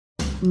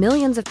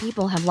Millions of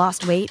people have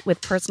lost weight with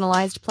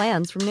personalized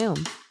plans from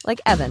Noom. Like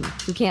Evan,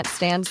 who can't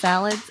stand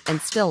salads and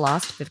still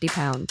lost 50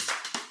 pounds.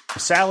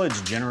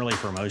 Salads generally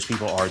for most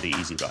people are the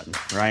easy button,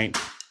 right?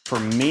 For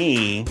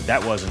me,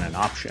 that wasn't an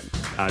option.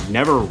 I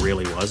never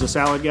really was a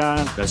salad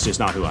guy. That's just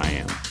not who I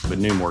am. But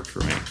Noom worked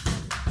for me.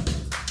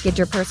 Get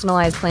your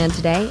personalized plan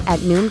today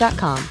at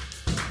Noom.com.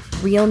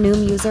 Real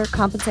Noom user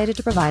compensated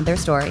to provide their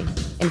story.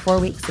 In 4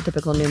 weeks, the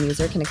typical Noom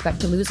user can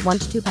expect to lose 1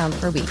 to 2 pounds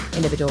per week.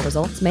 Individual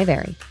results may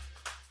vary.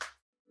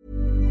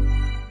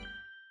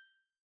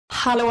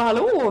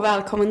 Hallå,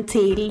 välkommen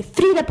till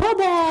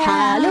Frågepodden!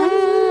 Hallå!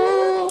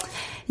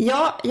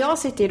 Ja, jag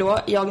sitter ju då,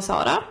 jag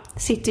Sara,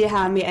 sitter ju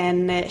här med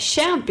en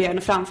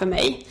champion framför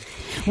mig.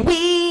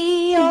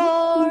 We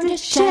are the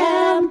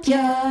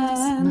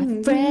champions,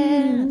 my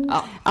friend.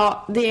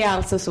 Ja, det är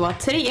alltså så att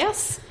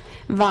Therese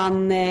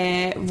vann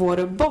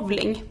vår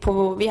bowling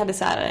vi hade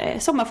så här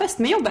sommarfest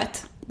med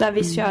jobbet. Där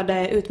vi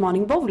körde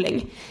utmaning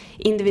bowling,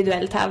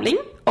 individuell tävling.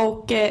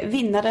 Och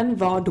vinnaren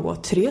var då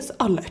Therese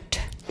Allert.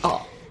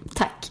 Ja,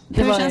 tack.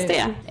 Hur känns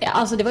det?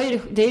 Alltså det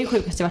är det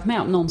sjukaste jag varit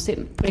med om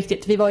någonsin. På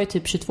riktigt, vi var ju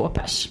typ 22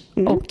 pers.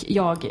 Och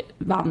jag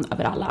vann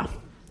över alla.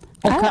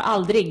 Och har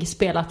aldrig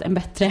spelat en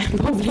bättre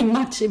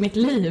bowlingmatch i mitt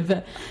liv.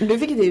 Du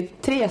fick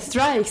typ 3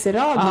 strikes i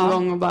rad någon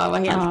gång och bara var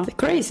helt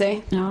crazy.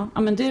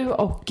 Ja, men du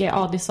och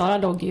Adi Sara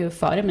låg ju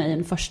före mig i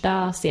den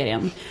första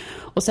serien.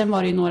 Och sen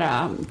var det ju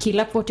några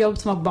killar på vårt jobb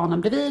som var på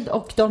banan bredvid.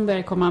 Och de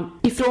började komma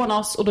ifrån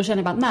oss. Och då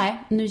kände jag bara,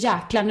 nej, nu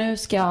jäklar, nu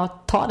ska jag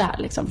ta det här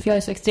liksom. För jag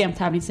är så extremt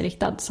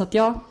tävlingsinriktad. Så att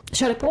jag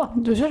körde på.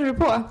 Du körde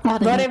på?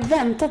 Var det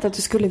väntat att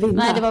du skulle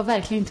vinna? Nej, det var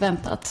verkligen inte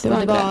väntat.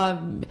 Det var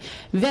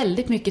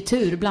väldigt mycket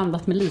tur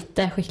blandat med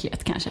lite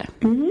skicklighet kanske.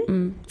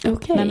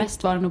 Okay. Men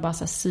mest var det nog bara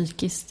så här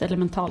psykiskt eller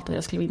mentalt att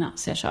jag skulle vinna.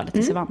 Så jag körde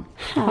tills jag vann.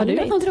 Har du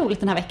gjort något roligt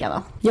den här veckan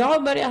då? Jag har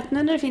börjat nu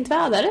när det är fint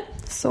väder.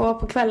 Så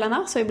på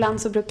kvällarna, så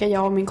ibland så brukar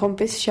jag och min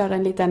kompis köra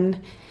en liten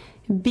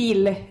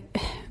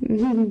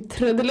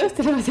trudelutt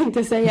eller vad jag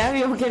tänkte säga.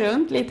 Vi åker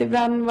runt lite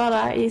ibland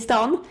bara i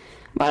stan.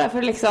 Bara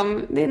för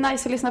liksom, det är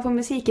nice att lyssna på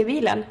musik i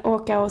bilen.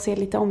 Åka och se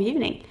lite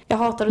omgivning. Jag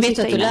hatar att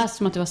sitta inne. Vet du att du läst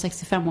som att du var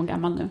 65 år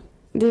gammal nu?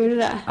 Du gjorde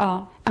det?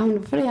 Ja. Ja,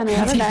 då får du gärna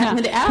göra det.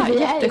 Men det är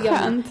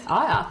jätteskönt.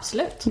 Ja,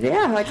 absolut. Det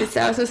är faktiskt så.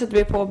 Så sätter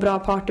vi på bra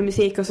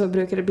partymusik och så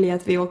brukar det bli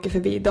att vi åker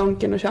förbi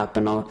Donken och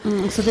köper något.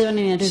 Så vi var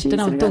nere i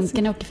rutorna och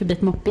Donken åker förbi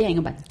ett moppegäng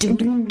och bara...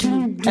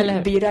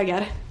 Eller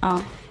byraggar. Ja.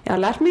 Jag har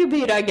lärt mig att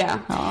byragga.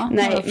 Ja,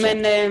 nej,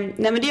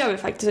 men det gör vi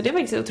faktiskt. Och det är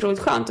faktiskt otroligt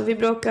skönt. Och vi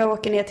brukar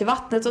åka ner till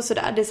vattnet och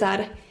sådär. Det är så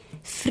här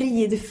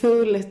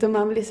fridfullt och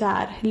man blir så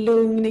här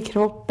lugn i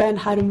kroppen,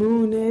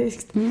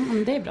 harmoniskt.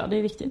 Det är bra, det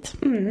är viktigt.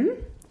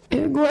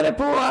 Hur går det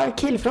på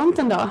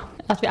killfronten då?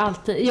 Att vi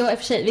alltid... Jo, i och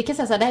för sig, vi kan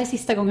säga så här, det här är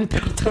sista gången vi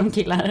pratar om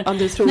killar. Ja,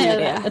 du tror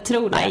det? Jag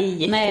tror det.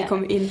 Nej, det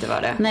kommer inte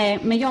vara det. Nej,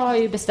 men jag har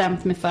ju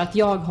bestämt mig för att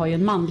jag har ju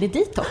en manlig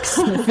detox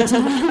nu för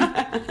tiden.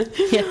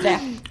 Heter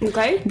det.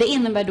 Okay. Det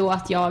innebär då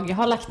att jag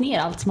har lagt ner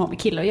allt som har med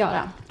killar att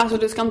göra. Alltså,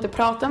 du ska inte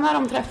prata med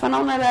dem, träffa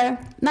någon eller?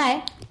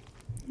 Nej.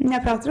 När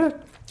pratar du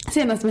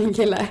senast med en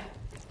kille?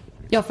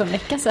 Ja, för en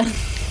vecka sedan.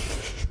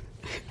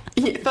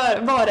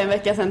 Var det en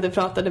vecka sedan du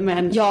pratade med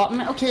en... Ja,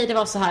 men okej, det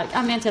var så här.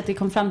 Anledningen till att det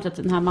kom fram till att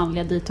den här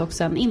manliga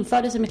detoxen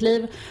infördes i mitt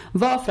liv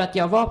var för att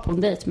jag var på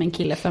en dejt med en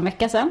kille för en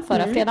vecka sedan,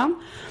 förra fredagen.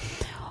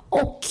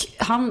 Och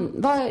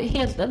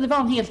det var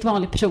en helt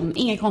vanlig person,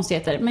 inga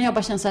konstigheter. Men jag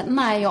bara kände så här,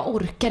 nej, jag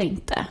orkar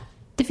inte.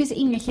 Det finns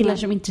inga killar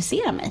som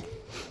intresserar mig.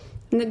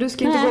 Du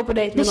ska inte gå på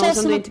dejt med någon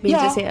som du inte är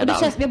intresserad av. Det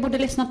känns, vi borde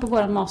lyssnat på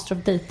våran Master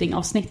of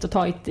Dating-avsnitt och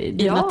tagit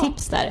dina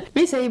tips där.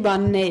 Vi säger bara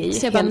nej.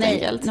 Så jag bara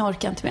nej, nu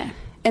orkar jag inte mer.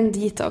 En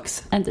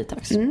detox.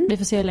 Vi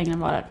får se hur länge den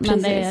varar.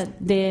 Men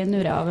det nu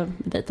är det över med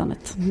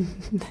dejtandet.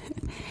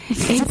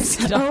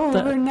 It's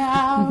over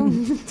now.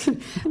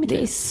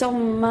 Det är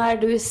sommar,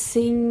 du är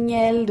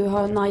singel, du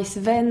har nice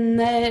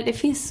vänner. Det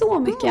finns så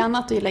mycket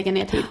annat att lägga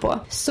ner tid på.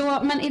 Så,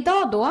 men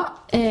idag då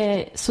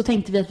så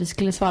tänkte vi att vi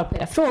skulle svara på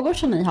era frågor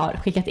som ni har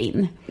skickat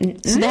in.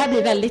 Så det här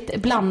blir väldigt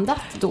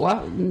blandat då.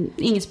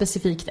 Inget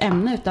specifikt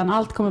ämne utan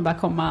allt kommer bara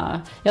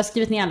komma. Jag har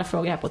skrivit ner alla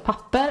frågor här på ett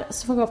papper.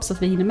 Så får vi hoppas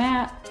att vi hinner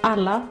med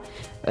alla.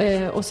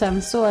 Och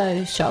sen så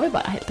kör vi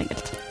bara helt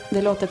enkelt.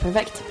 Det låter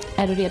perfekt.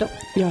 Är du redo?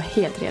 Jag är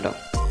helt redo.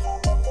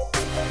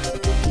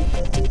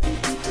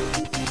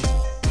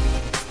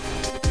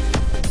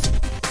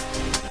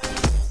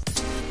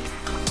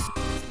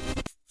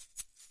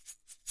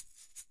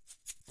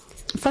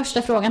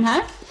 Första frågan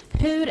här.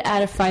 Hur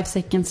är 5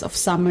 Seconds of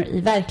Summer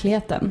i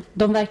verkligheten?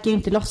 De verkar ju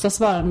inte låtsas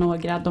vara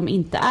några de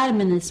inte är,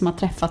 men ni som har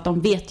träffat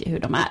dem vet ju hur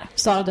de är.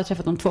 Sara, du har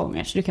träffat dem 2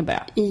 gånger, så du kan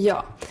börja.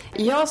 Ja,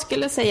 jag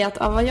skulle säga att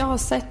av vad jag har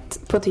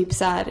sett på typ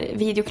så här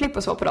videoklipp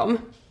och så på dem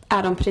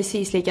är de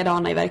precis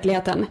likadana i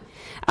verkligheten.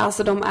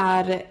 Alltså de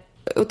är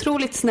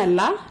otroligt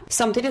snälla,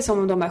 samtidigt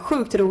som de är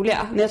sjukt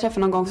roliga. När jag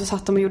träffade någon gång så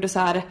satt de och gjorde så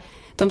här.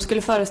 De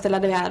skulle föreställa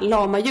det här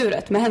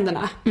lama-djuret med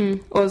händerna.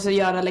 Och så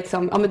göra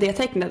liksom, ja men det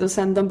tecknet. Och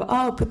sen de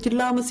bara, put your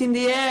llamas in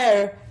the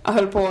air. Och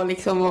höll på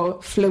liksom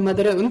och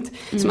flummade runt.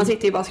 Så man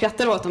sitter ju bara och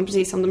skrattar åt dem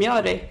precis som de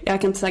gör det.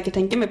 Jag kan inte säkert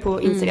tänka mig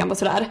på Instagram och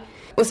sådär.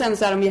 Och sen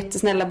så är de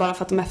jättesnälla bara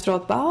för att de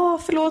efteråt bara,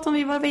 förlåt om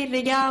vi var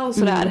virriga och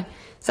sådär.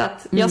 Så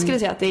att jag skulle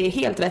säga att det är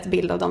helt rätt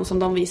bild av dem som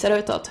de visar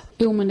utåt.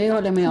 Jo, men det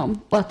håller jag med om.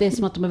 Och att det är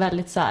som att de är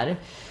väldigt så här...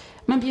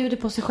 Man bjuder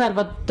på sig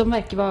själva. De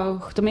verkar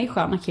vara... De är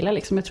sköna killar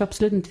liksom. Jag tror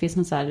absolut inte det finns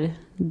någon så här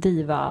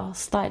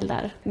diva-style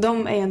där.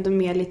 De är ändå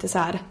mer lite så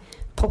här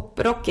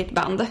pop-rockigt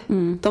band.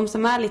 De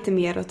som är lite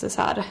mer åt det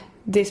så här...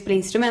 Det spelar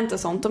instrument och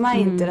sånt. De är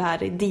inte det här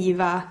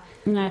diva...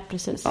 Nej,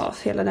 precis. Ja,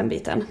 hela den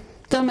biten.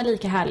 De är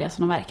lika härliga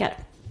som de verkar.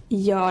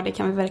 Ja, det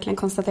kan vi verkligen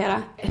konstatera.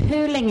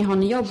 Hur länge har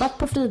ni jobbat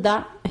på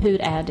Frida?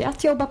 Hur är det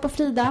att jobba på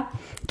Frida?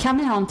 Kan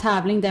ni ha en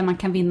tävling där man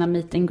kan vinna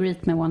meet and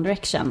greet med One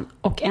Direction?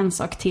 Och en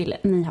sak till,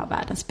 ni har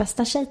världens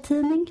bästa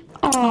tjejtidning.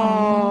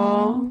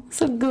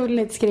 Så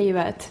gulligt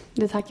skrivet.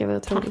 Det tackar vi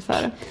otroligt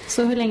för.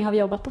 Så hur länge har vi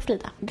jobbat på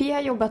Frida? Vi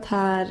har jobbat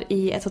här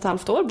i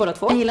 1,5 år, båda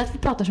två. Jag gillar att vi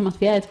pratar som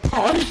att vi är ett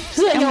par.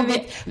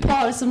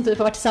 Par som typ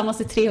har varit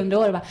tillsammans i 300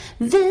 år och bara,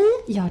 vi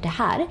gör det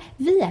här,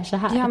 vi är så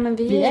här. Ja, men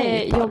vi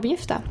är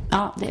jobbgifta.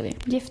 Ja, det är vi.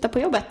 Gifta på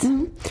jobbet.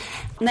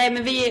 Nej,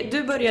 men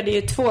du började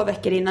ju 2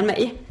 veckor innan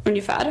mig,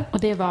 ungefär. Och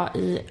det var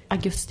i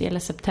augusti eller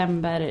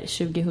september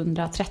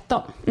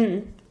 2013.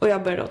 Och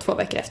jag började då 2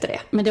 veckor efter det.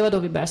 Men det var då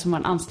vi började som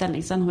vår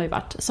anställning. Sen har vi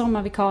varit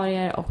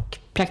sommarvikarier och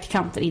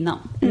praktikanter innan.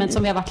 Men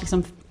som vi har varit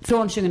liksom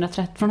från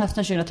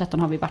hösten 2013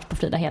 har vi varit på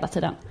Frida hela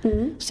tiden.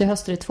 Så i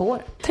höst är det 2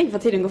 år. Tänk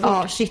vad tiden går fort.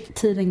 Ja, shit,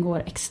 tiden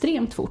går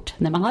extremt fort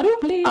när man har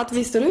roligt. Att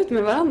vi står ut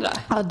med varandra.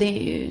 Ja, det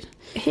är ju...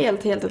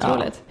 Helt otroligt.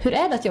 Ja. Hur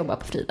är det att jobba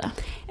på Frida?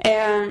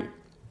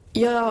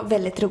 Ja,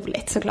 väldigt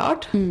roligt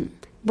såklart.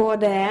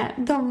 Både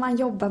de man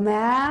jobbar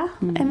med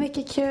är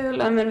mycket kul.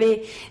 Men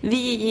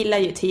vi gillar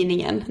ju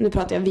tidningen. Nu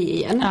pratar jag vi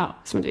igen,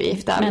 som att vi är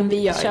gifta. Men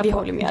vi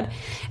håller med.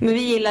 Men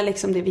vi gillar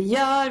liksom det vi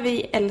gör.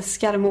 Vi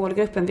älskar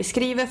målgruppen vi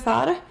skriver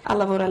för.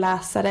 Alla våra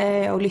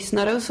läsare och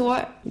lyssnare och så.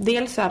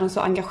 Dels så är de så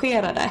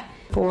engagerade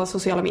på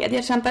sociala medier till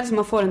exempel. Så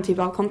man får en typ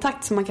av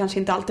kontakt som man kanske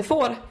inte alltid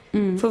får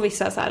för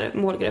vissa så här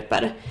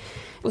målgrupper.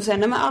 Och sen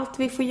med allt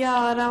vi får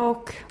göra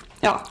och...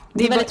 Ja,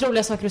 det är väldigt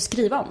roliga saker att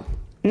skriva om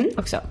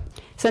också.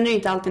 Sen är det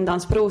inte alltid en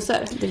dans på rosor.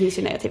 Det finns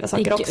ju negativa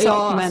saker också.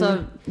 Ja, men...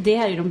 alltså, det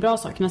här är ju de bra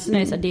sakerna. Sen är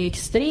det, så här, det är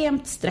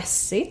extremt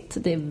stressigt.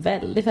 Det är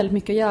väldigt, väldigt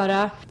mycket att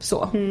göra.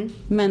 Så.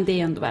 Men det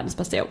är ändå världens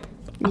bästa jobb.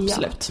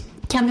 Absolut.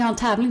 Ja. Kan vi ha en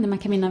tävling där man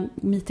kan vinna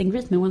meet and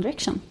greet med One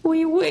Direction?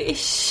 We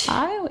wish.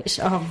 I wish.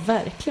 Ja,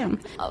 verkligen.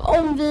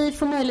 Om vi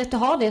får möjlighet att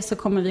ha det så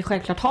kommer vi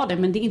självklart ha det.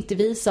 Men det är inte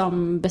vi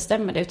som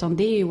bestämmer det, utan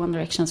det är ju One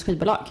Directions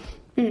skivbolag.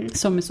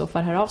 Som i så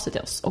fall hör av sig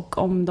till oss. Och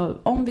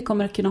om vi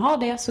kommer att kunna ha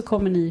det så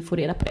kommer ni få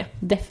reda på det.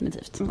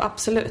 Definitivt.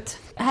 Absolut.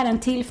 Här är en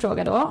till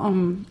fråga då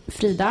om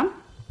Frida.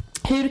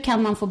 Hur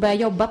kan man få börja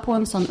jobba på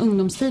en sån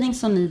ungdomstidning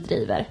som ni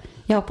driver?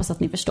 Jag hoppas att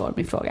ni förstår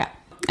min fråga.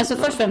 Alltså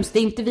först och främst, det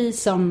är inte vi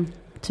som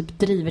typ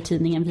driver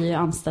tidningen. Vi är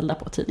anställda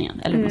på tidningen.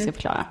 Eller hur man ska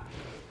förklara.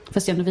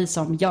 Fast det är ändå vi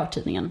som gör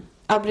tidningen.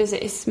 Ja,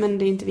 precis. Men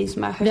det är inte vi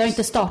som är högst. Vi har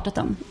inte startat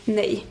den.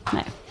 Nej.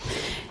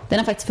 Den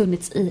har faktiskt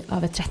funnits i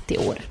över 30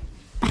 år.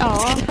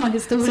 Ja,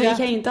 så vi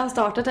kan ju inte ha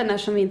startat den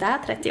eftersom vi inte är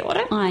 30 år.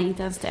 Nej,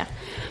 inte ens det.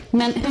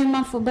 Men hur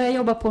man får börja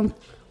jobba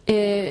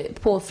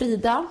på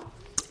Frida.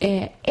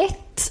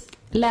 1.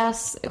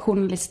 Läs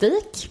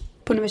journalistik.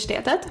 På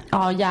universitetet?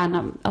 Ja,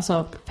 gärna,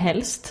 alltså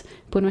helst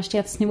på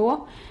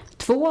universitetsnivå.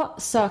 2.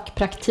 Sök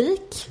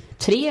praktik.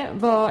 3.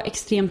 Var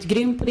extremt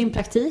grym på din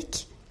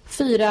praktik.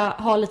 4.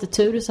 Ha lite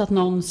tur så att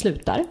någon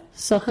slutar.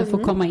 Så att du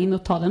får komma in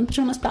och ta den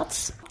personens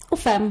plats. Och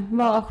 5.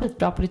 Var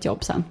skitbra på ditt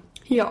jobb sen.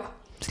 Ja.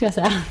 Ska jag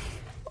säga.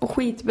 Och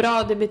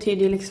skitbra, det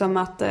betyder ju liksom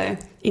att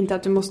inte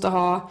att du måste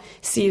ha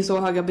så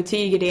höga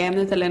betyg i det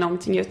ämnet eller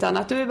någonting, utan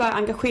att du är bara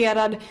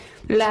engagerad,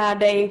 lär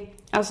dig,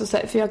 alltså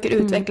försöker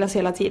utvecklas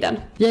hela tiden.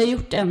 Vi har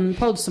gjort en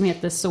podd som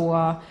heter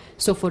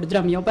Så får du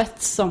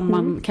drömjobbet som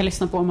man kan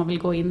lyssna på om man vill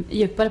gå in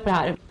djupare på det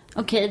här.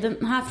 Okej,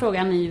 den här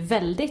frågan är ju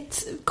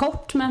väldigt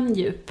kort men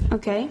djup.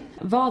 Okej.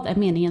 Vad är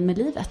meningen med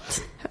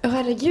livet?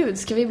 Herregud,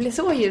 ska vi bli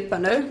så djupa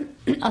nu?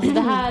 Alltså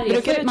det här,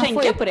 brukar du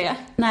tänka på det?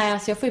 Nej,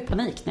 alltså jag får ju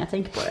panik när jag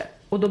tänker på det.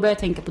 Och då börjar jag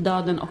tänka på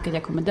döden och att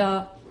jag kommer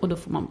dö. Och då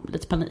får man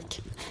lite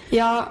panik.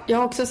 Ja, jag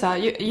har också så här,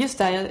 just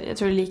där, jag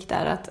tror det är likt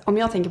där att om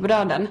jag tänker på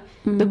döden,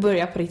 då börjar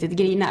jag på riktigt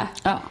grina.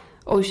 Ja.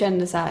 Och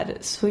känner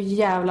så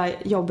jävla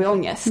jobbig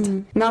ångest.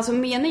 Men alltså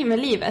meningen med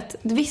livet,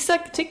 vissa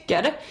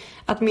tycker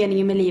att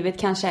meningen med livet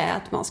kanske är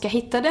att man ska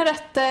hitta det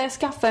rätta,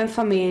 skaffa en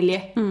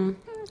familj.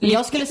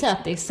 Jag skulle säga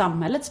att det är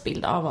samhällets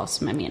bild av vad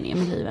som är meningen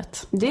med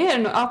livet. Det är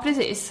det nog, ja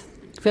precis.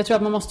 För jag tror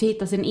att man måste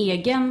hitta sin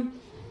egen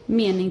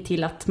mening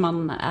till att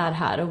man är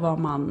här och vad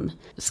man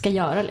ska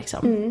göra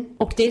liksom.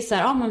 Och det är så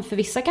här, ja men för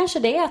vissa kanske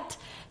det är att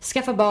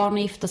skaffa barn och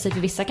gifta sig, för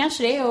vissa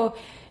kanske det är att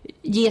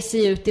ge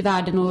sig ut i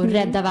världen och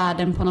rädda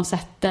världen på något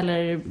sätt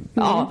eller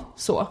ja,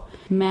 så.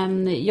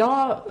 Men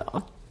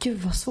gud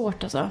vad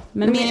svårt alltså.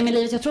 Men meningen med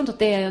livet, jag tror inte att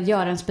det är att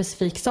göra en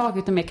specifik sak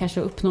utan mer kanske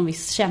att uppnå en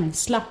viss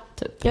känsla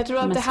typ. Jag tror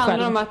att det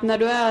handlar om att när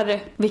du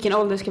är, vilken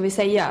ålder ska vi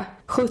säga,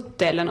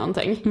 70 eller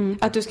någonting,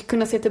 att du ska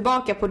kunna se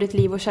tillbaka på ditt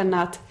liv och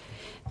känna att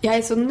jag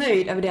är så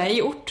nöjd över det jag har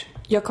gjort.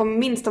 jag kommer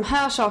minst de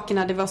här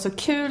sakerna, det var så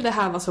kul, det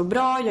här var så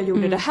bra, jag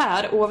gjorde det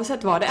här,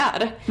 oavsett vad det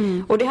är.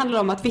 Och det handlar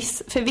om att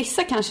för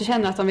vissa kanske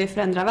känner att de vill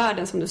förändra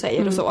världen, som du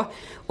säger, och så.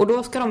 Och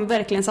då ska de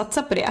verkligen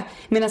satsa på det.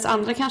 Medan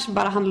andra kanske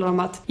bara handlar om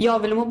att jag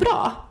vill må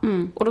bra.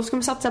 Och då ska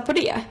de satsa på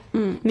det.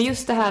 Men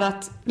just det här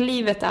att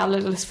livet är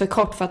alldeles för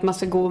kort för att man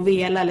ska gå och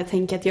vela eller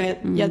tänka att jag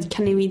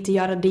kan ju inte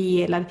göra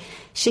det, eller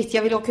shit,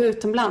 jag vill åka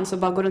utomlands och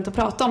bara gå runt och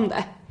prata om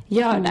det.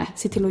 Gör det.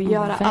 Se till att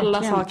göra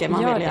alla saker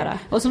man vill göra.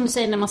 Och som du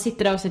säger, när man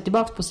sitter där och ser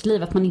tillbaka på sitt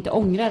liv, att man inte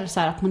ångrar så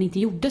här, att man inte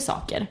gjorde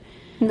saker.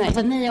 Nej.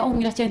 Alltså, nej, jag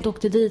ångrar att jag inte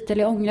åkte dit,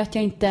 eller jag ångrar att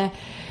jag inte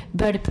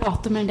började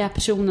prata med den där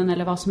personen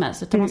eller vad som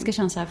helst. Utan man ska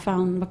känna så här,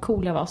 fan vad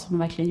cool jag var som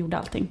verkligen gjorde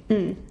allting.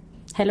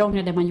 Hellre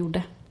ångra det man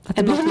gjorde. Att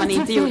det något man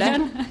inte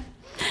gjorde.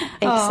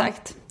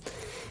 Exakt.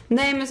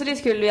 Nej, men så det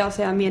skulle jag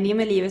säga, meningen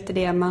med livet är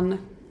det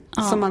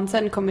som man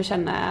sen kommer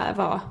känna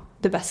var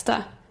det bästa.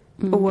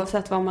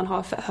 Oavsett vad man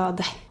har för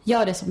öde.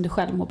 Gör det som du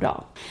själv mår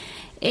bra.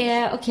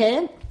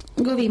 Okej.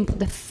 Går vi in på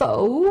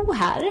Defoe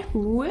här.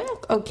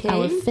 Okej.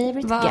 Our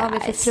favorite vad guys. har vi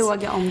för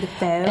fråga om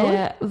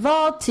Defoe?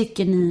 Vad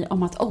tycker ni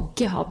om att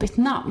Ogge har bytt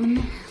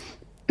namn?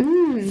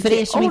 För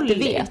er som inte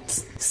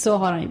vet, så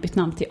har han ju bytt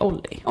namn till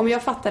Olli. Om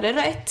jag fattar det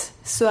rätt,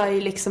 så är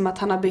det liksom att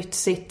han har bytt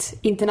sitt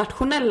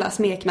internationella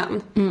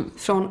smeknamn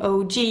från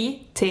OG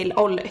till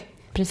Olli.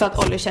 Precis. För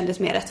att Olli kändes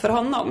mer rätt för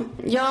honom.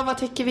 Ja, vad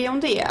tycker vi om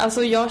det?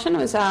 Alltså jag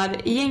känner så här,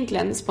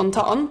 egentligen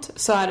spontant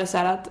så är det så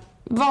här att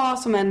vad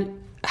som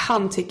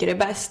han tycker är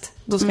bäst,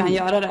 då ska han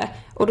göra det.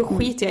 Och då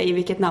skiter jag i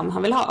vilket namn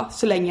han vill ha,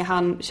 så länge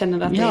han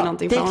känner att det är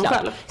någonting för honom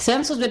själv.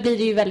 Sen så blir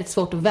det ju väldigt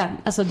svårt att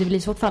alltså det blir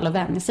svårt för alla att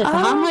vänja sig. För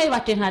han har ju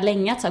varit i den här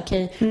länge att så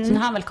när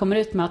han väl kommer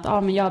ut med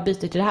att men jag byter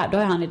till det här, då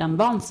har han redan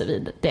vant sig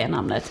vid det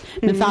namnet.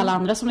 Men för alla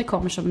andra som det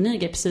kommer som ny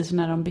grej, precis som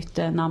när de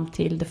bytte namn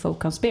till The Folk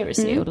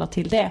Conspiracy och la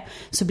till det,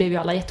 så blev ju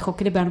alla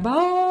jättechockade i början,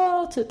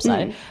 bara typ så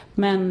här.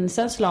 Men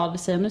sen slade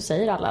sig, och nu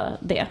säger alla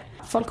det.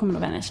 Folk kommer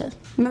nog vänja sig.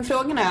 Men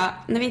frågan är,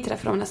 när vi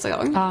träffar dem nästa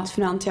gång, för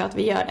nu antar jag att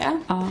vi gör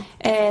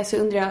det, så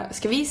undrar jag,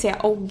 ska vi säga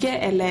Ogge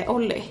eller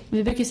Olli?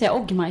 Vi brukar säga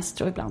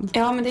Oggmaestro ibland.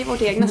 Ja, men det är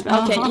vårt egna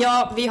smeknamn. Okej,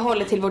 ja, vi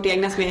håller till vårt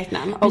egna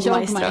smeknamn.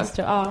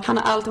 Oggmaestro. Han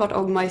har alltid varit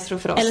Oggmaestro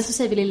för oss. Eller så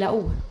säger vi Lilla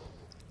O.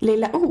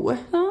 Lilla O?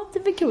 Ja, det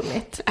blir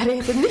gulligt. Är det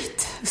helt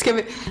nytt? Ska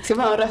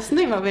vi ha en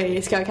röstning vad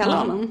vi ska kalla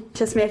honom?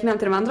 Känns smeknamn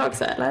till de andra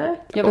också, eller?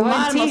 Ja,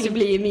 Omar måste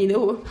bli Mini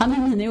O. Han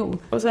är Mini O.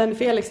 Och sen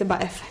Felix är bara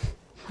F.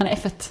 Han är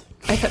F1.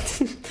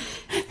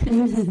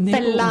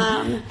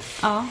 Fellan.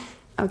 Ja.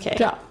 Okej.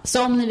 Bra.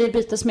 Så om ni vill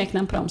byta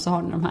smeknamn på dem, så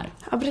har ni de här.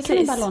 Ja, precis. Kan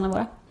ni bara låna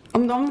våra?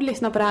 Om de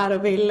lyssnar på det här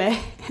och vill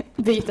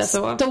byta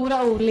så.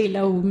 Stora O,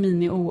 Lilla O,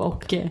 Mini O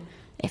och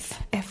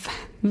F.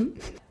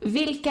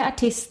 Vilka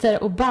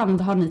artister och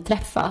band har ni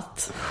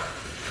träffat?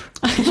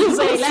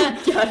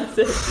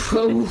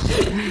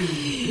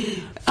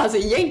 Alltså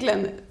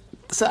egentligen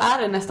så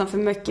är det nästan för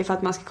mycket för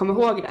att man ska komma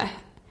ihåg det.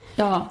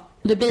 Ja,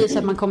 det blir så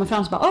att man kommer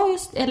fram och bara,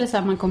 just, eller så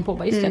att man kommer på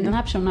bara, just det, den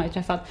här personen har ju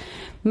träffat.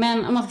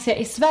 Men om man ska säga,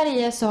 i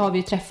Sverige så har vi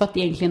ju träffat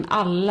egentligen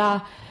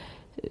alla,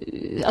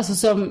 alltså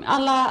som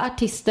alla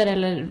artister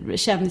eller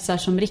kändisar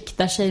som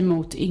riktar sig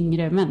mot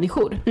yngre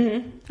människor.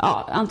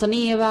 Ja, Anton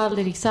Ewald,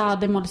 Erik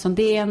Saade, Molly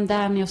Sandén,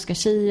 Danny, Oscar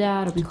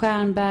Schia, Robin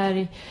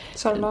Stjernberg,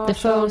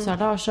 Defoe, Sara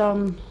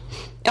Larsson.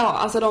 Ja,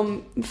 alltså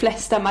de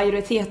flesta,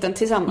 majoriteten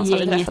tillsammans har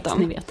vi träffat dem.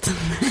 Ni vet.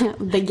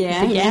 The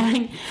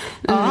Gang.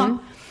 Ja.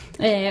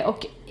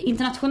 Och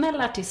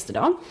internationella artister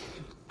då?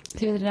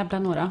 Ska vi rabbla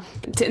några?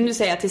 Nu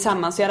säger jag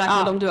tillsammans, jag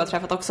räknar de du har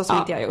träffat också som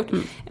inte jag har gjort.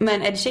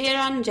 Men Ed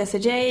Sheeran, Jessie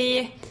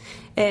J,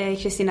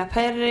 Christina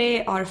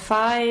Perri,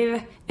 R5,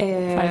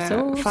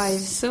 Five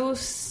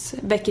Sos,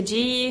 Becky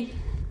G,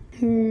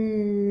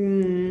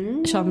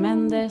 Shawn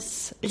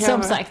Mendes.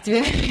 Som sagt,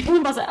 vi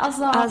bara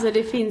alltså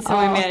det finns så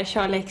mer.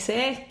 Charlie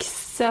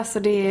XX,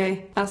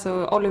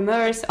 alltså Olly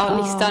Murs,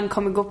 listan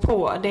kommer gå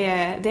på. Det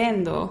är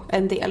ändå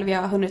en del vi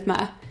har hunnit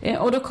med.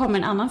 Och då kommer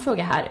en annan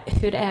fråga här.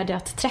 Hur är det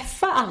att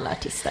träffa alla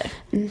artister?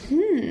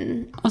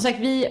 Och sagt,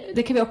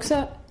 det kan vi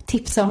också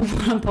tipsa om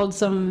på en podd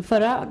som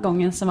förra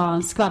gången, som var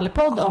en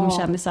skvallerpodd om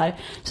kändisar.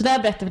 Så där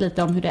berättar vi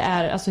lite om hur det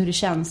är, alltså hur det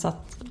känns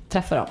att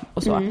träffa dem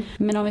och så.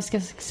 Men om vi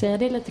ska säga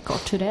det lite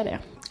kort, hur är det?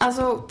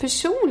 Alltså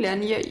personligen,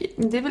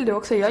 det är väl det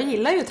också, jag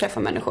gillar ju att träffa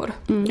människor.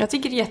 Jag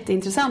tycker det är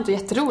jätteintressant och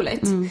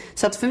jätteroligt.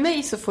 Så att för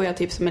mig så får jag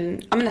typ som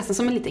nästan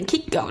som en liten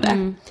kick av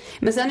det.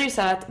 Men sen är det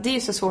så här att det är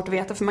så svårt att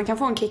veta, för man kan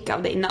få en kick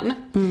av det innan.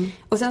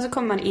 Och sen så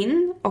kommer man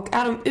in och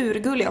är de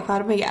urgulliga och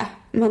charmiga.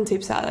 Man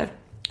typ så här,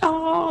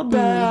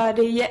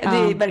 det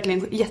är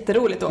verkligen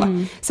jätteroligt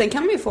då. Sen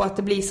kan man ju få att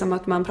det blir som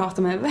att man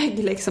pratar med en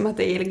vägg, liksom, att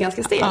det är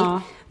ganska stel.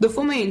 Då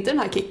får man ju inte den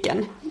här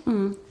kicken.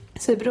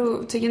 Så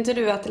tycker inte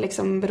du att det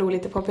liksom beror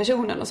lite på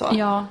personen och så?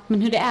 Ja,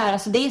 men hur det är,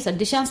 alltså det är så här,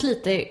 det känns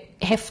lite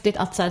häftigt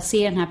att så här,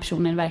 se den här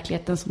personen i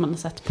verkligheten som man har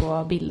sett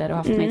på bilder och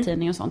haft med i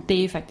tidning och sånt. Det är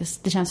ju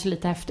faktiskt, det känns ju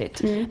lite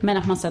häftigt. Men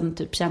att man sen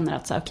typ känner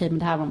att så här, okej, men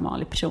det här var en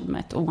vanlig person med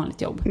ett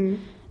ovanligt jobb.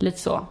 Lite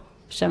så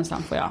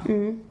känslan får jag.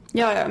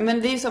 Ja,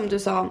 men det är som du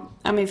sa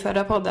i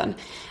förra podden.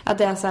 Att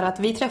det är så här att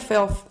vi träffar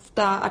ju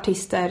ofta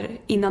artister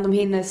innan de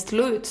hinner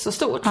slå ut så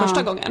stort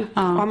första gången.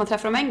 Och om man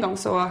träffar dem en gång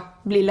så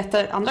blir det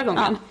lättare andra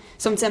gången.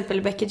 Som till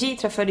exempel Becky G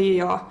träffade ju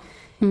jag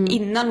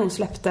innan hon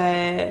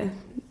släppte...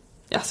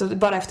 Alltså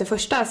bara efter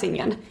första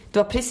singeln. Det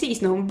var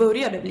precis när hon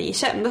började bli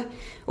känd.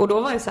 Och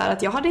då var det så här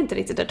att jag hade inte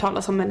riktigt hört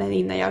talas om henne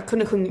innan jag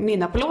kunde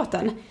nynna på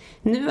låten.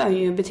 Nu är hon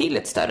ju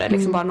betydligt större,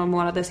 liksom bara några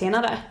månader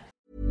senare.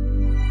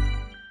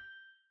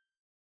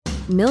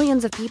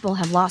 Millions of people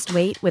have lost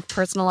weight with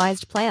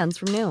personalized plans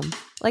from Noom.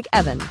 Like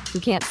Evan, who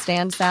can't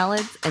stand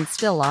salads and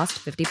still lost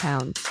 50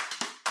 pounds.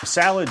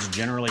 Salads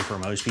generally for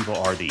most people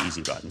are the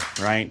easy button,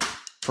 right?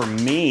 For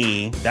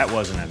me, that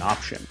wasn't an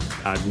option.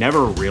 I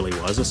never really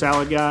was a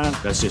salad guy.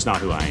 That's just not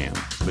who I am.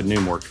 But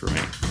Noom worked for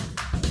me.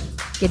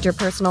 Get your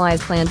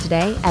personalized plan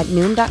today at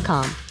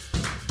Noom.com.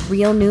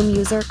 Real Noom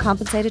user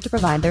compensated to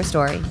provide their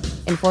story.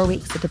 In 4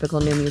 weeks, the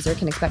typical Noom user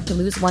can expect to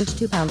lose 1 to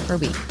 2 pounds per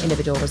week.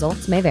 Individual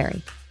results may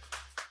vary.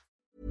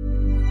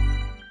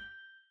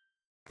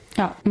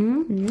 Ja.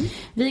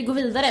 Vi går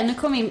vidare. Nu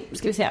kommer vi,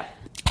 ska vi se.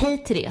 Hej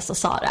Therese och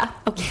Sara.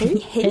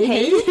 Okej,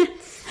 hej.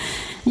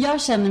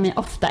 Jag känner mig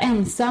ofta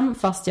ensam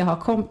fast jag har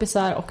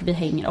kompisar och vi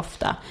hänger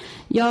ofta.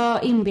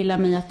 Jag inbillar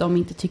mig att de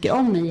inte tycker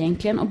om mig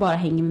egentligen och bara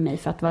hänger med mig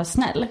för att vara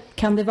snäll.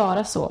 Kan det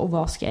vara så och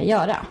vad ska jag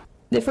göra?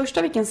 Det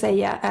första vi kan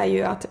säga är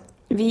ju att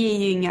vi är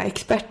ju inga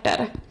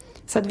experter.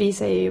 Så att vi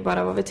säger ju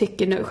bara vad vi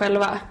tycker nu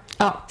själva.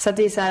 Ja. Så att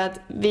det är så här att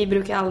vi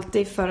brukar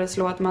alltid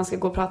föreslå att man ska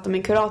gå och prata med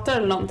en kurator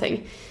eller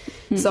någonting.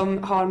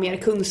 Som har mer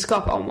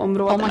kunskap om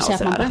områdena. Om man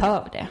känner att man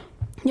behöver det.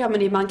 Ja,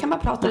 men man kan bara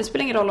prata. Det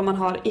spelar ingen roll om man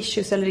har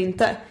issues eller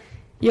inte.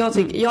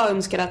 Jag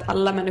önskar att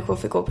alla människor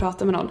får gå och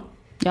prata med någon.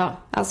 Ja,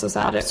 alltså så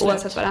här,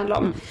 oavsett vad det handlar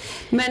om.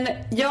 Men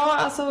ja,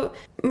 alltså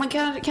man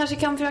kanske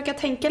kan försöka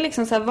tänka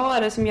liksom så här, vad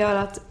är det som gör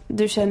att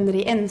du känner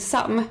dig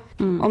ensam?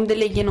 Om det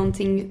ligger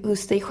någonting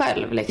hos dig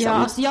själv liksom. Ja,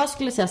 alltså jag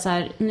skulle säga så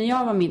här, när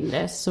jag var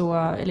mindre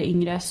eller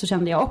yngre så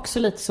kände jag också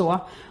lite så.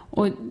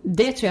 Och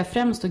det tror jag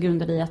främst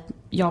grundade i att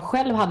jag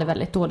själv hade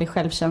väldigt dålig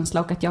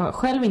självkänsla och att jag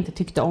själv inte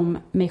tyckte om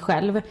mig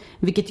själv.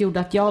 Vilket gjorde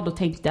att jag då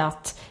tänkte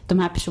att de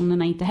här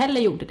personerna inte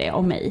heller gjorde det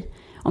om mig.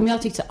 Om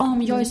jag tyckte så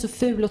men jag är så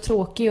ful och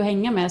tråkig att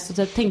hänga med,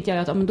 så tänkte jag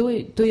att men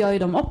då gör ju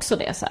de också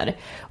det så här.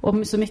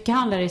 Och så mycket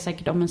handlar det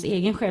säkert om ens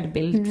egen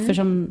självbild. För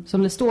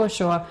som det står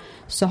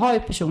så har ju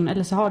personer,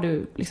 eller så har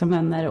du liksom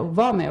vänner att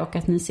vara med och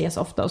att ni ses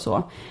ofta och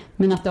så.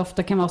 Men att det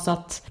ofta kan vara så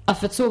att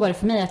för att så var det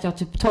för mig att jag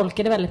typ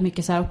tolkade väldigt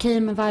mycket så här: okej,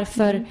 men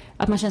varför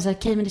att man känner så här,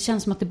 okej, men det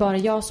känns som att det bara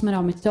är jag som är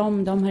av mig till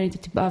dem, de har inte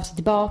typ av sig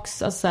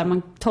tillbaks. Alltså så här,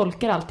 man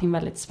tolkar allting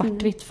väldigt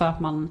svartvitt för att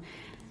man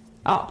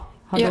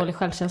har dålig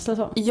självkänsla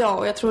så. Ja,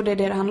 och jag tror det är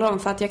det handlar om.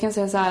 För att jag kan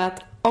säga så här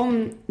att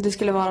om det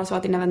skulle vara så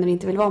att dina vänner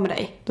inte vill vara med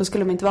dig, då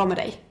skulle de inte vara med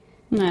dig.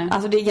 Nej.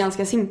 Alltså det är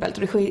ganska simpelt.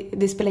 Och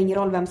det spelar ingen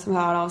roll vem som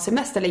hör av sig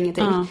mest eller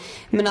ingenting.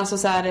 Men alltså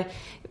så här,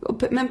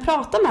 men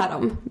prata med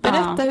dem.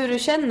 Berätta hur du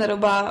känner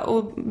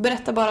och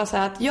berätta bara så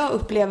här att jag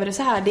upplever det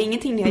så här. Det är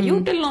ingenting ni har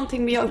gjort eller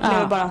någonting, men jag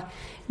upplever bara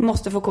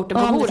måste få korten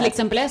på bordet. Om det till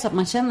exempel är så att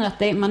man känner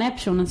att man är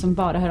personen som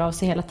bara hör av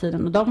sig hela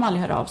tiden och de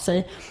aldrig hör av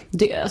sig.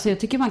 Alltså jag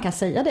tycker man kan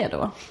säga det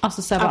då.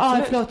 Alltså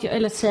såhär, förlåt,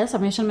 eller säga så här,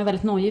 men jag känner mig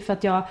väldigt nojig för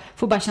att jag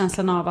får bara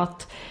känslan av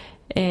att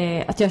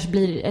jag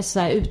blir så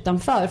här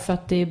utanför, för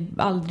att det är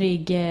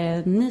aldrig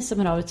ni som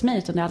hör av till mig,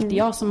 utan det är alltid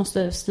jag som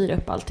måste styra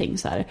upp allting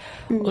så här.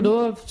 Och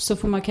då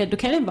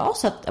kan det vara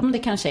så att det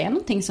kanske är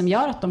någonting som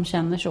gör att de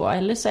känner så,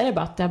 eller så är det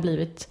bara att det har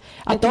blivit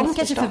att de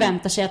kanske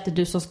förväntar sig att det är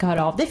du som ska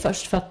höra av dig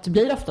först, för att det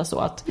blir ofta så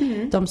att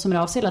de som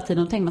hör av sig hela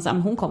tiden tänker man så här,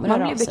 hon kommer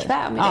höra av sig. Man blir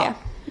bekväm med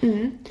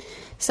det.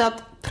 Så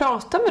att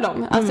prata med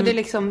dem, alltså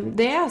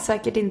det är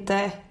säkert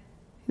inte,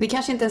 det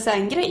kanske inte ens är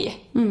en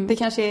grej. Det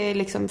kanske är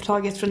liksom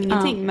taget från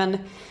ingenting, men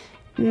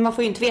man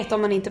får ju inte veta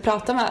om man inte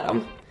pratar med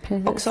dem.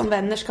 Precis. Och som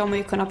vänner ska man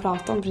ju kunna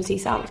prata om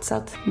precis allt. Så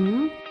att...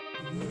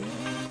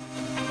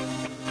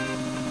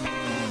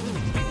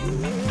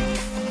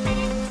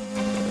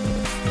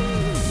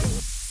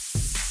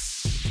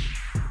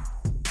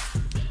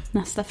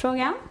 Nästa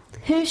fråga.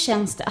 Hur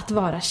känns det att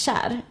vara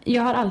kär?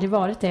 Jag har aldrig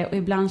varit det och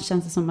ibland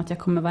känns det som att jag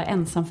kommer vara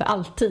ensam för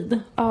alltid.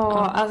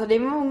 Alltså det är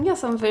många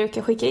som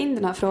brukar skicka in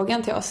den här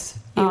frågan till oss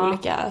i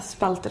olika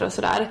spalter och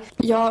sådär.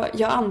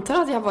 Jag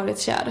antar att jag har varit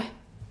kär.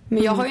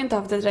 Men jag har ju inte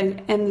haft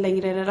en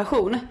längre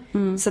relation.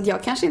 Så att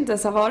jag kanske inte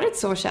ens har varit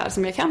så kär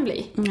som jag kan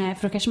bli. Nej,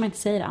 för då kanske man inte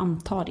säger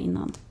antar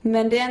innan.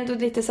 Men det är ändå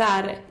lite så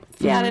här,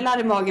 fjärilar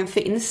i magen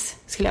finns,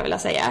 skulle jag vilja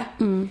säga.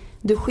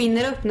 Du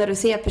skiner upp när du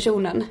ser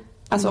personen.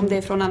 Alltså om det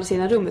är från andra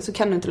sidan rummet så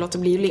kan du inte låta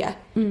bli att le.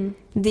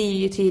 Det är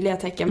ju tydliga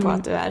tecken på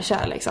att du är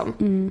kär liksom.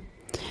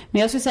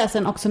 Men jag skulle säga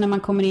sen också när man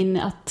kommer in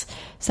att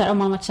så här, om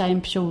man har varit kär i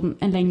en person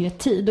en längre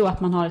tid och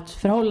att man har ett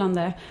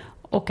förhållande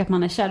och att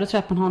man är kär, då tror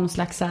jag att man har någon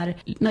slags så här,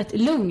 ett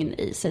lugn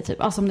i sig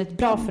typ. Alltså om det är ett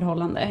bra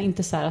förhållande,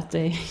 inte så här att det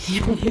är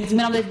jobbigt,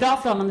 men om det är ett bra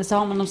förhållande så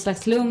har man någon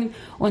slags lugn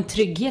och en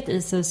trygghet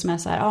i sig som är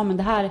så här, ja men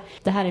det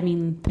här är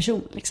min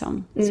person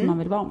liksom, som man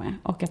vill vara med,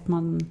 och att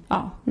man,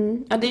 ja.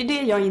 Ja, det är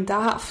det jag inte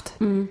har haft.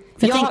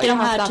 För jag tänker har de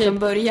här haft det från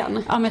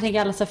början. Ja, men jag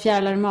tänker alla så här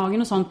fjärilar i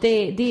magen och sånt,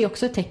 det är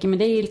också ett tecken, men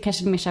det är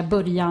kanske mer så här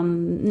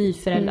början,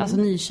 nyförälder, alltså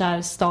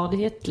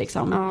nykärstadiet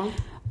liksom. Ja.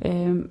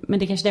 Men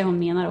det är kanske det hon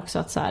menar också,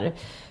 att så här,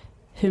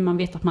 hur man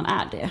vet att man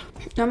är det.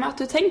 Ja, men att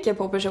du tänker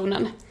på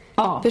personen.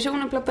 Ja.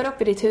 Personen ploppar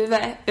upp i ditt huvud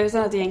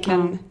utan att du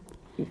egentligen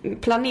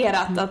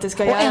planerat att det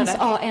ska göra det.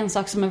 Ja, en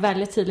sak som är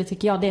väldigt tydlig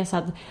tycker jag, det är så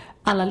att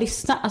alla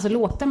lyssnar, alltså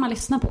låtar man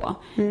lyssnar på,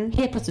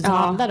 helt plötsligt så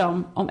handlar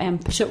de om en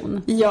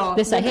person. Ja,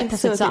 det är så här, helt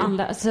plötsligt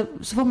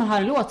så får man höra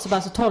en låt, så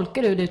bara så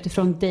tolkar du det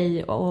utifrån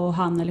dig och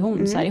han eller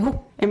hon så här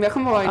ihop. Men jag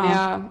kommer ihåg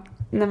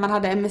när man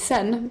hade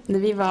MSN, när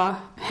vi var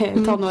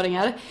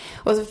tonåringar,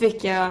 och så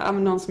fick jag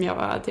någon som jag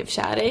var typ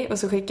kär i, och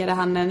så skickade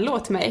han en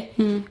låt till mig.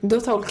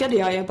 Då tolkade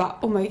jag bara,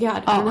 oh my god,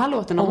 den här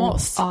låten om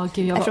oss.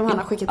 Eftersom han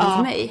har skickat den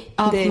till mig.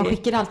 Ja, man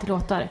skickade alltid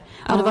låtar.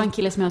 Och det var en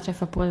kille som jag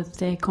träffade på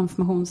ett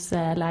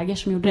konfirmationsläger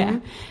som gjorde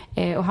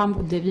det. Och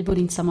vi bodde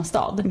inte i samma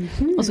stad.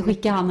 Och så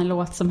skickade han en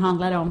låt som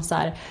handlade om så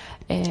här,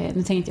 nu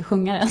tänkte jag inte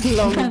sjunga den.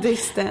 Long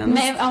distance.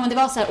 Nej, men det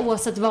var så här,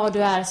 oavsett var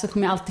du är så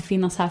kommer jag alltid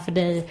finnas här för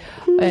dig.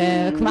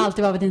 Kommer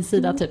alltid vara vid din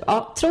sida typ.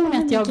 Ja, tror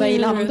ni att jag börjar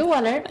gilla honom då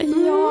eller?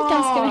 Ja.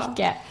 Ganska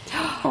mycket.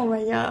 Oh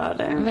my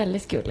god.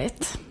 Väldigt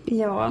gulligt.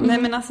 Ja,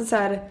 nej men alltså så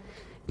här,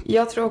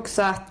 jag tror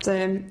också att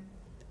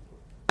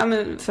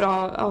men för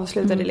att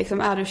avsluta det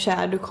liksom, är du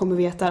kär, du kommer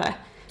veta det.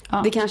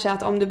 Det kanske är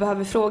att om du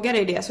behöver fråga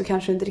dig det, så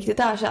kanske du inte riktigt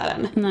är kär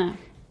än. Nej.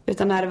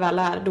 Utan när det väl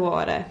är,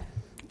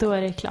 då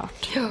är det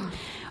klart. Ja.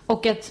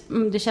 Och att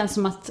det känns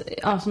som att,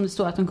 som det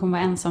står, att hon kommer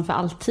vara ensam för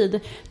alltid.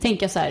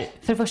 Tänker jag så här,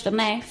 för det första,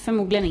 nej,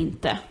 förmodligen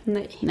inte.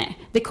 Nej.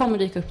 Det kommer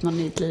dyka upp någon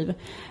i ditt liv.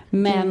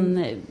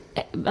 Men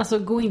alltså,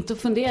 gå inte och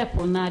fundera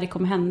på när det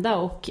kommer hända,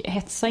 och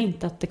hetsa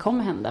inte att det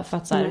kommer hända, för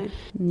att så här,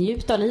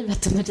 njut av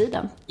livet under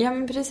tiden. Ja,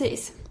 men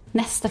precis.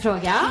 Nästa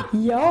fråga.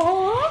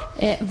 Ja.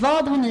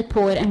 Vad har ni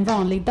på er en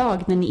vanlig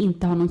dag när ni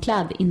inte har någon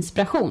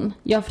klädinspiration?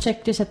 Jag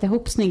försökte sätta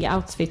ihop snygga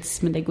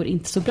outfits, men det går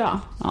inte så bra.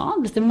 Ja,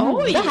 lite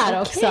mode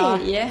här också.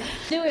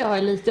 Du och jag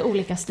har lite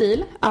olika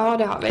stil. Ja,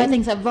 det har vi. Jag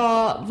tänkte så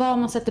här, vad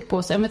man sätter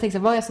på sig. Om jag tänker så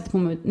här, vad jag sätter på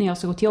mig när jag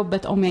ska gå till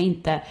jobbet, om jag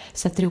inte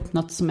sätter ihop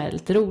något som är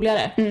lite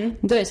roligare.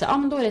 Då är det så här,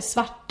 men då är det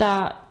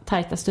svarta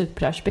tajta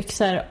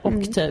stuprörsbyxor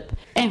och typ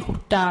en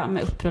skjorta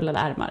med upprullade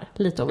ärmar,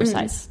 lite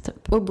oversize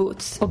typ. Och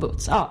boots,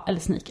 ja, eller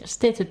sneakers.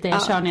 Det är typ det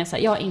jag kör när jag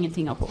säger jag har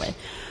ingenting av på mig.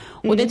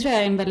 Och det tror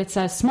jag är en väldigt så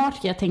här smart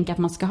grej jag tänker att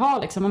man ska ha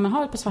liksom. Om man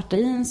har ett par svarta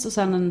jeans och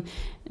sen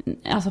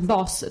en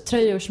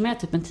baströjor som är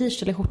typ en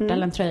t-shirt eller skjorta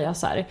eller en tröja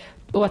så här,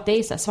 och att det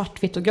är så här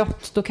svartvitt och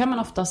grått, då kan man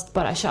oftast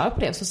bara köra på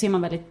det, och så ser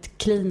man väldigt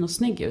clean och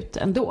snygg ut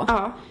ändå.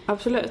 Ja,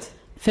 absolut.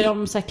 För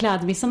de så här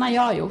klädmissarna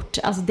jag har gjort,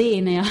 alltså det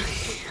är när jag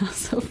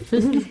alltså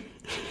fin.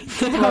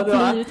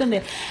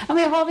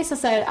 Jag har vissa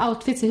så här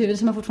outfits i huvudet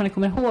som jag fortfarande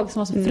kommer ihåg, som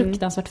var så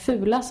fruktansvärt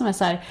fula, som är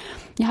så här,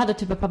 jag hade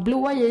typ ett par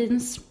blåa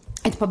jeans,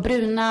 ett par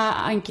bruna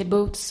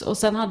ankelboots, och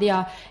sen hade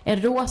jag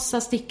en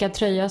rosa stickad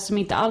tröja som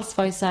inte alls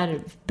var i så här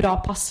bra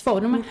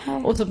passform,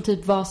 och som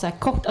typ var så här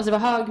kort, alltså det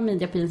var hög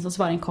midja på jeans och så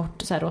var det en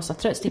kort så här rosa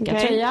stickad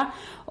tröja,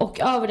 och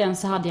över den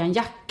så hade jag en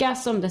jacka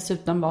som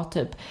dessutom var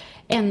typ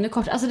ännu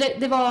kort. Alltså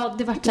det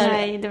var så här,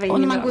 nej, det var och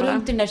när man går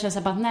runt i den där känns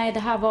det bara, nej, det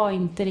här var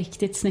inte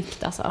riktigt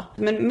snyggt alltså.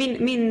 Men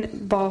min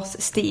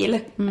basstil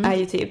är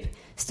ju typ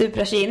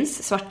stuprörs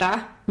jeans, svarta,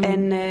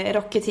 en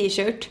rockig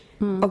t-shirt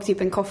och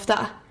typ en kofta.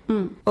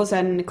 Och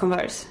sen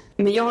Converse.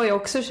 Men jag har ju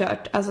också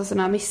kört alltså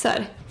såna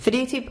missar. För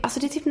det är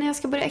typ när jag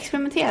ska börja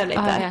experimentera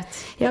lite.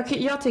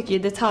 Jag tycker ju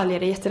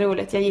detaljer är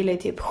jätteroligt. Jag gillar ju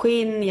typ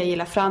skinn, jag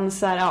gillar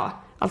fransar,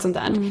 allt sånt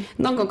där.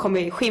 Någon gång kommer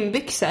jag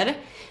skinnbyxor,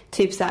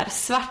 typ så här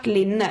svart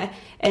linne,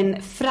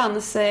 en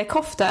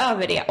franskofta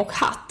över det och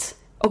hatt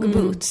och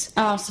boots.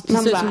 Ja, så det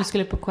ser ut som du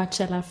skulle på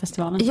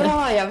Coachella-festivalen.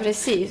 Ja,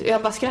 precis. Och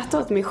jag bara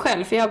skrattade åt mig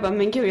själv, för jag bara,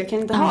 men gud, jag kan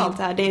inte ha allt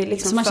det här. Det är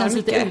liksom så man för känns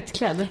mycket. Lite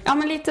utklädd. Ja,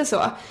 men lite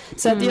så.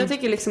 Så att jag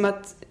tycker liksom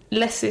att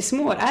less is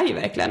more är ju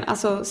verkligen,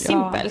 alltså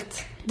simpelt.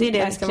 Ja. Det är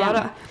det det ska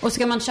vara. Och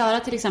ska man köra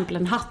till exempel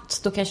en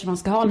hatt, då kanske man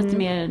ska ha lite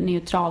mer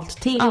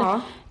neutralt till.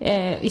 Ja.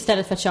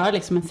 Istället för att köra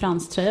liksom en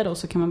franströja då,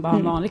 så kan man bara ha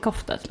en vanlig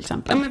kofta till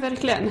exempel. Ja, men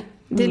verkligen.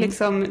 Det är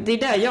liksom, det är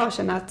där jag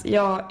känner att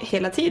jag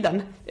hela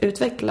tiden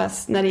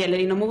utvecklas när det gäller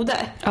inom mode.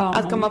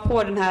 Att komma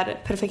på den här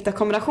perfekta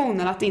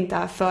kombinationen, att det inte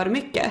är för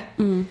mycket.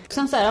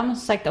 Sen så här, som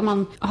sagt, om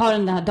man har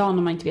den här dagen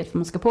och man inte vet vad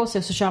man ska på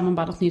sig, så kör man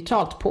bara något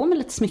neutralt på med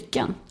lite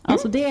smycken.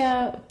 Alltså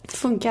det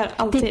funkar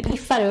alltid. Det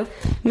piffar upp.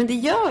 Men det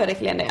gör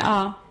verkligen det.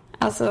 Ja.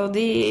 Alltså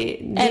det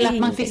eller att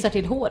man fixar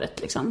till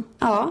håret liksom.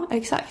 Ja,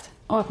 exakt.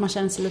 Och att man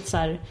känner sig lite så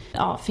här,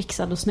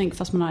 fixad och snygg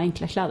fast man har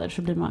enkla kläder,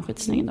 så blir man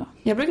skitsnygg då.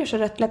 Jag brukar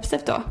köra rött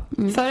läppstift då.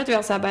 Förut var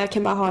jag så här, jag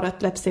kan bara ha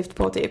rött läppstift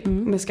på typ.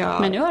 Om jag ska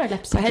Men nu har du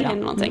läppstift på helgen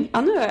eller någonting.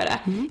 Ja, nu har jag det.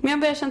 Men jag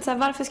börjar känna så här,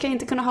 varför ska jag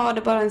inte kunna ha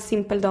det bara en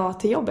simpel dag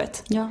till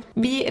jobbet? Ja.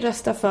 Vi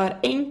röstar för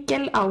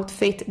enkel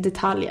outfit,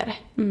 detaljer.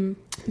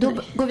 Då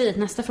går vi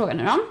till nästa fråga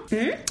nu då.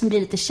 Det blir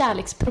lite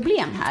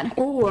kärleksproblem här.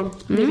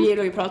 Vi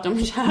gillar ju att prata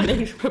om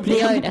kärleksproblem.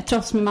 Det gör ju det.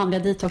 Trots min manliga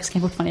detox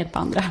kan jag fortfarande hjälpa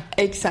andra.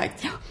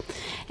 Exakt.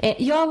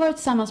 Jag har varit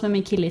tillsammans med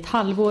min kille i ett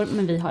halvår,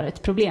 men vi har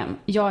ett problem.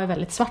 Jag är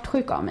väldigt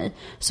svartsjuk av mig.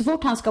 Så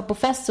fort han ska på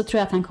fest så tror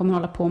jag att han kommer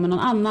hålla på med någon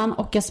annan,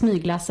 och jag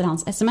smygläser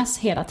hans sms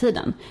hela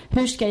tiden.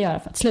 Hur ska jag göra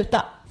för att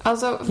sluta?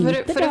 Alltså, för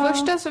det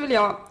första så vill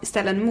jag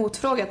ställa en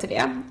motfråga till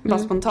det, bara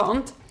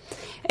spontant.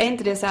 Är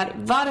inte det så här,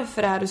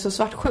 varför är du så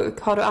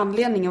svartsjuk? Har du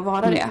anledning att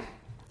vara det?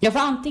 Ja, för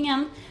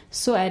antingen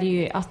så är det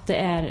ju att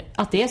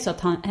det är så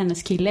att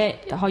hennes kille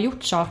har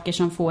gjort saker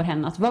som får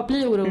henne att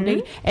bli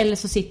orolig, eller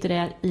så sitter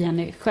det i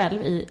henne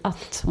själv i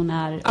att hon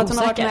är osäker. Att hon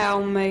har varit med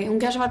om, hon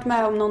kanske har varit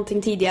med om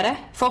någonting tidigare.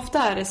 För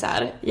ofta är det så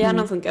här,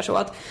 hjärnan funkar så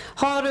att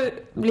har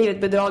du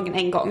blivit bedragen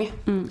en gång,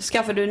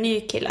 skaffar du en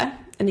ny kille,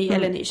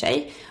 eller en ny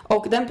tjej,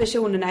 och den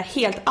personen är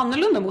helt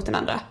annorlunda mot den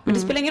andra. Men det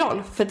spelar ingen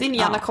roll, för din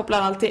hjärna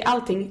kopplar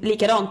allting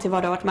likadant till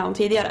vad du har varit med om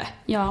tidigare.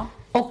 Ja.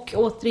 Och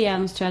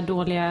återigen så tror jag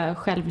dåliga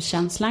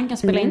självkänslan kan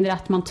spela in det,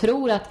 att man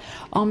tror att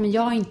men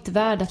jag är inte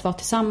värd att vara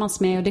tillsammans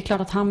med, och det är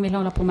klart att han vill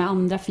hålla på med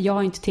andra för jag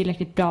är inte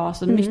tillräckligt bra.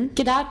 Så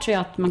mycket där tror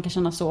jag att man kan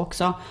känna så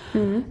också.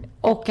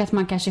 Och att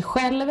man kanske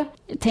själv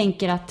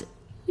tänker att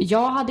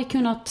jag hade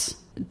kunnat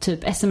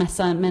typ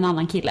smsa med en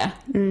annan kille.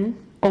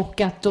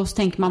 Och att då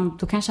tänker man,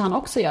 då kanske han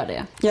också gör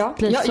det. Ja,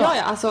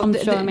 alltså, men det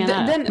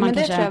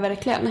tror jag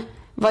verkligen.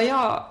 Vad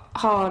jag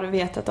har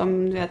vetat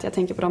om, jag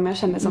tänker på dem jag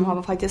känner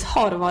som faktiskt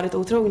har varit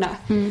otrogna,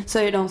 så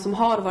är det de som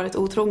har varit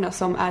otrogna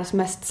som är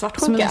mest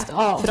svartsjuka.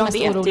 För de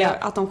vet oroliga.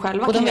 Att de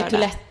själva och kan de göra vet hur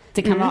lätt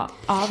det kan vara.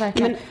 Ja,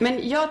 verkligen.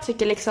 Men jag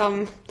tycker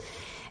liksom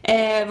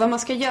vad man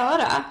ska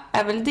göra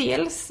är väl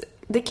dels,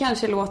 det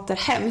kanske låter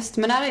hemskt,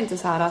 men är det inte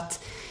så här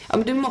att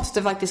men du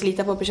måste faktiskt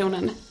lita på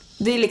personen.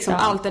 Det är liksom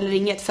allt eller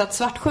inget, för att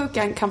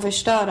svartsjukan kan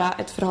förstöra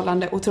ett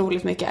förhållande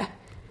otroligt mycket.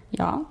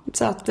 Ja,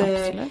 så att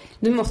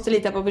du måste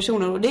lita på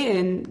personer, och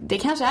det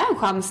kanske är en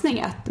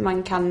chansning att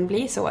man kan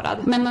bli sårad.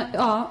 Men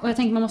och jag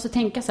tänker man måste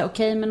tänka så här,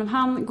 okej, men om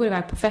han går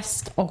iväg på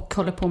fest och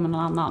håller på med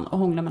någon annan och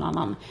hånglar med någon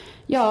annan,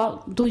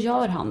 ja, då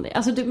gör han det.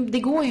 Alltså det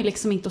går ju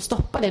liksom inte att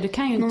stoppa det. Du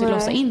kan ju inte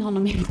låsa in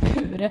honom i en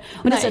bur.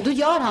 Och det är så här, då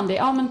gör han det.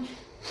 Ja, men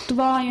då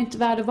var han ju inte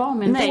värd att vara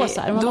med ändå.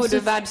 Så här. Då är du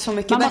värd så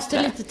mycket bättre. Man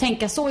måste lite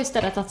tänka så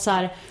istället, att så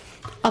här,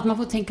 att man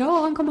får tänka,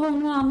 han kommer hångla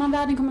med någon annan,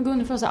 världen kommer gå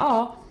under, för att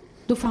säga,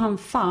 då får han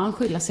fan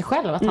skylla sig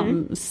själv att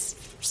han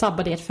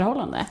sabbar det ett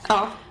förhållande.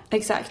 Ja,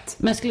 exakt.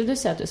 Men skulle du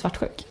säga att du är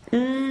svartsjuk?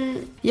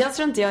 Jag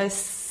tror inte jag är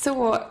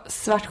så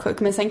svartsjuk,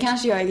 men sen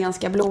kanske jag är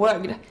ganska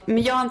blåögd.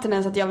 Men jag har inte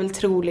ens att jag vill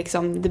tro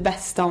liksom det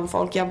bästa om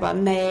folk. Jag bara,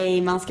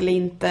 nej, man skulle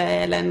inte,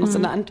 eller något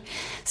sånt där.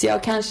 Så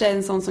jag kanske är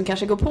en sån som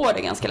kanske går på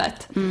det ganska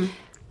lätt.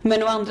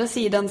 Men å andra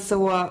sidan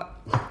så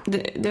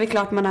det är väl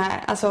klart man är,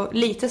 alltså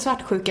lite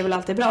svartsjuk är väl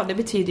alltid bra. Det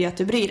betyder ju att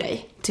du bryr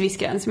dig till viss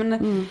gräns. Men,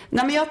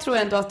 nej, men jag tror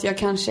ändå att jag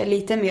kanske är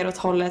lite mer åt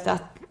hållet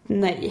att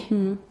nej.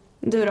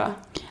 Du då?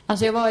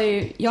 Alltså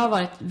jag har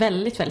varit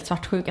väldigt, väldigt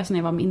svartsjuk alltså när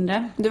jag var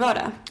mindre. Du var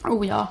det?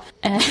 Oh ja.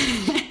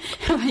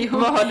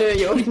 Vad har du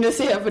gjort? Nu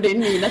ser jag på din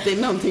min att det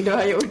är någonting du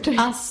har gjort.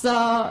 Alltså,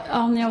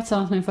 när jag var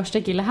tillsammans med min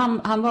första kille,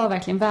 han var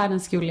verkligen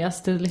världens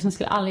gulligaste, liksom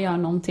skulle aldrig göra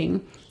någonting.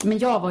 Men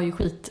jag var ju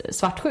skit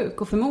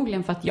svartsjuk, och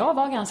förmodligen för att jag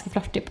var ganska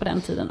flörtig på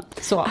den tiden.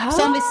 Så,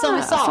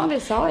 som vi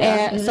sa.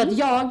 Ja. Så att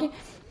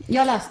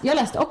jag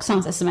läste också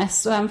hans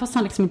sms, och även fast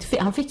han liksom inte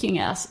han fick ju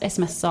inga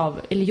sms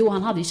av, eller jo,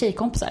 han hade ju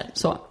tjejkompisar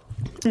så.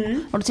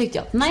 Och då tyckte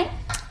jag att nej,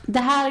 det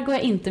här går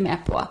jag inte med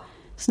på.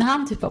 Så när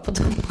han typ var på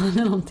toppen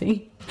eller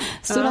någonting,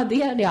 så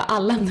raderade jag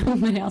alla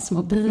nummer i hans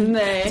mobil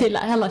till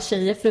alla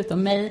tjejer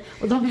förutom mig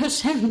och de jag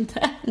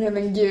kände. Nej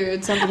men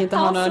gud, så han fick inte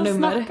ha några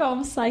nummer. Snacka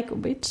om psycho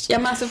bitch. Ja,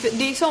 men alltså,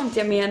 det är sånt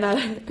jag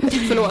menar,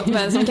 förlåt,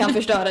 men som kan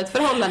förstöra ett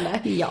förhållande.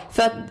 Ja.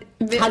 För att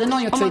hade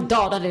någon gjort så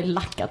idag hade det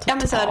lackat. Ja,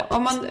 men så här,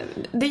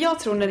 det jag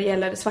tror när det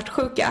gäller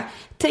svartsjuka,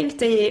 tänk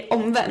dig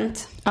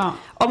omvänt. Ja.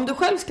 Om du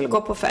själv skulle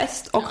gå på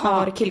fest och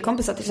har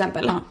killkompisar till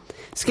exempel,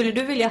 skulle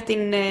du vilja att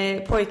din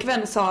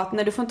pojkvän sa att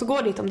nej, du får inte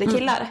gå dit om det är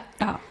killar?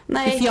 Ja.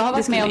 Nej, för jag har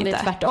varit med om det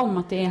tvärtom,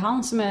 att det är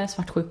han som är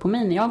svartsjuk på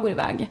mig när jag går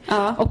iväg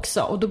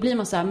också. Och då blir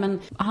man så här,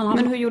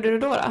 men hur gjorde du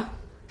då?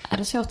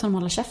 Då sa jag åt honom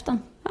att hålla käften.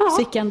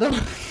 Så gick jag ändå.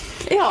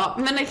 Ja,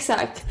 men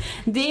exakt.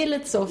 Det är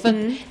lite så,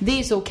 för det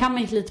är så, kan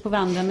man inte lita på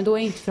varandra, men då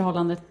är inte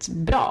förhållandet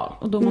bra.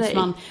 Och då måste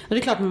man, och det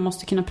är klart man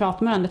måste kunna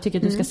prata med varandra. Jag tycker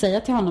att du ska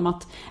säga till honom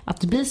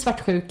att du blir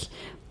svartsjuk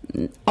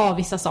av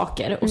vissa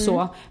saker och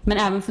så, men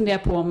även fundera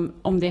på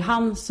om det är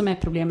han som är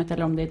problemet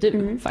eller om det är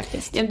du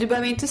faktiskt. Ja, du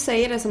behöver inte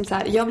säga det som så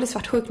här, jag blir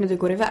svartsjuk när du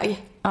går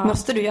iväg.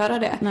 Måste du göra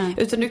det? Nej.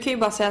 Utan du kan ju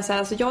bara säga så här,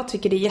 alltså, jag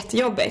tycker det är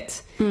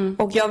jättejobbigt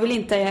och jag vill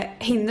inte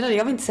hindra dig,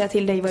 jag vill inte säga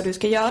till dig vad du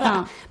ska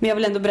göra, men jag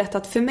vill ändå berätta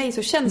att för mig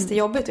så känns det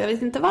jobbigt och jag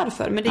vet inte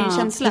varför, men det är en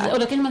känsla. Och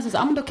då kan man säga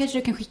så, men då kanske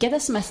du kan skicka ett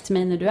sms till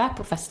mig när du är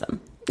på festen.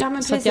 Ja,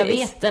 men så att jag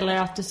vet, eller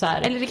att du så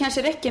här... Eller det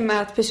kanske räcker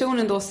med att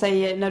personen då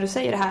säger, när du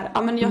säger det här,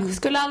 ja men jag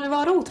skulle aldrig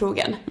vara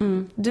otrogen.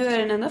 Du är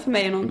den enda för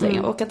mig och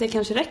någonting. Och att det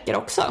kanske räcker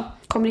också.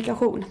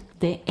 Kommunikation.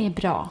 Det är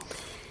bra.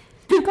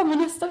 Nu kommer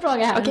nästa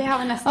fråga här. Okej, har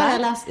vi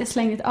nästa? Jag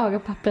slänger ett öga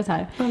på pappret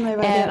här.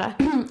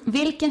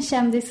 Vilken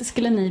kändis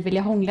skulle ni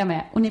vilja hångla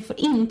med? Och ni får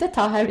inte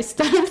ta Harry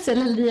Styles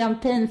eller Liam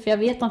Payne, för jag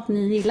vet att ni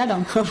gillar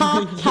dem.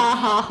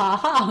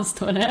 Ha,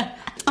 står det.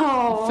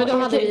 För då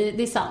hade vi,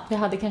 det är sant, vi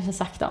hade kanske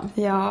sagt dem.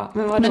 Ja,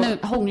 men vadå? Men nu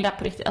hångla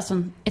på riktigt,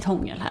 alltså ett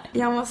hångel här.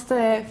 Jag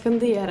måste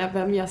fundera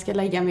vem jag ska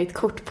lägga mitt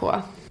kort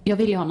på. Jag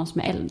vill ju ha någon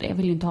som är äldre, jag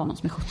vill ju inte ha någon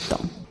som är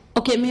 17.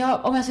 Okej, men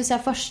om jag ska säga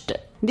först,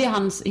 det är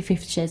hans i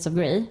 50 Shades of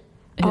Grey.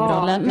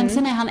 Huvudrollen. Men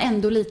sen är han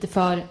ändå lite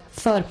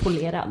för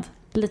polerad.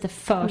 Lite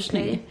för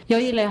snygg.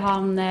 Jag gillar ju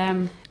han,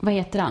 vad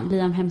heter han?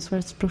 Liam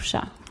Hemsworths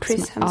brorsa.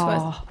 Chris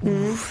Hemsworth.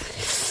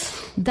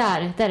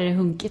 Där är det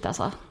hunkigt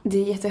alltså. Det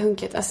är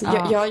jättehunkigt. Alltså,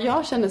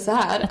 jag känner så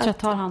här.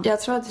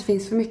 Jag tror att det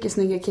finns för mycket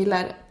snygga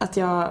killar att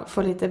jag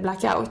får lite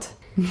blackout.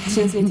 Det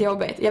känns lite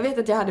jobbigt. Jag vet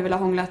att jag hade velat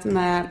hånglat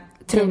med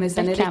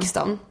trummisen i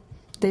riksdagen.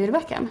 David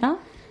Beckham.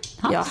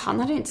 Ja, han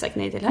hade ju inte sagt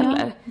nej till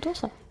heller. Ja, då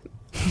så.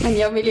 Men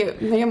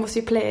jag måste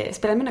ju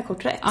spela mina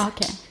kort rätt.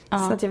 Okay.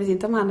 Så att jag vet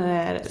inte om han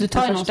är... Du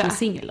tar ju någon som är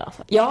singel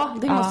alltså. Ja,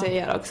 det måste jag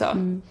göra också.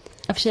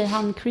 Ja, för sig,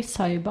 Chris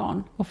har ju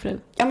barn och fru.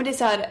 Ja, men det är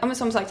så här, men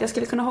som sagt, jag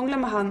skulle kunna hångla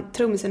med han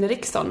trummisen i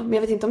riksdagen, men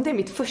jag vet inte om det är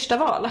mitt första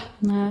val.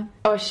 Nej.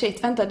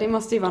 Shit, vänta, det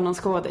måste ju vara någon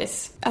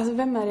skådis. Alltså,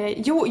 vem är det?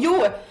 Jo!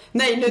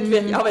 Nej, nu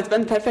vet jag vet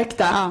vem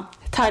perfekta.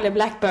 Tyler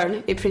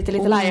Blackburn i Pretty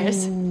Little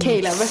Liars.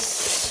 Caleb.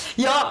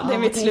 Ja, det är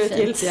mitt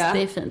slutgiltiga.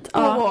 Det är fint.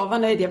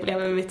 Vad nöjd jag blev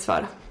med mitt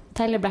svar.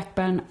 Tyler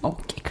Blackburn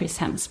och Chris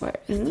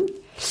Hemsworth.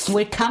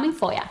 We're coming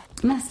for you.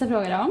 Nästa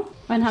fråga då. Och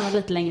den här var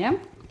lite längre.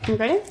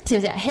 Okej. Så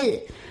jag säger,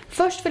 hej.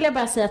 Först vill jag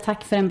bara säga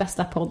tack för den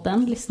bästa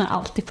podden. Lyssnar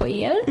alltid på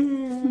er.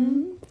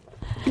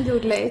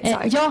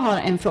 Jag har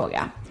en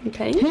fråga.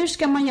 Hur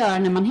ska man göra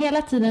när man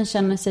hela tiden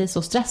känner sig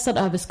så stressad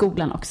över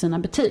skolan och sina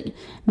betyg?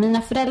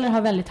 Mina föräldrar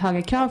har väldigt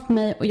höga krav på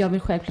mig och jag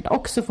vill självklart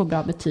också få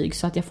bra betyg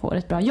så att jag får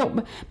ett bra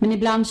jobb. Men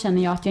ibland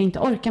känner jag att jag inte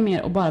orkar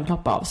mer och bara vill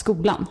hoppa av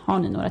skolan. Har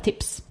ni några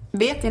tips?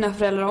 Vet dina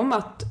föräldrar om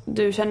att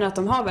du känner att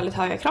de har väldigt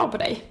höga krav på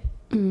dig?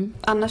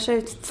 Annars är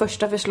ett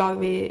första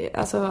förslag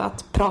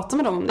att prata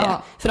med dem om det.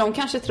 För de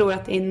kanske tror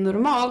att det är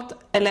normalt,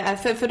 eller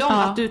för dem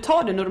att du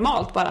tar det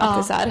normalt bara, att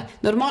det är så här,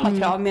 normala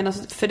krav, medan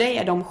för dig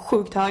är de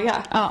sjukt höga.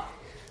 Ja.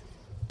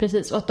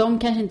 Precis, och att de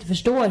kanske inte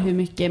förstår hur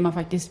mycket man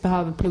faktiskt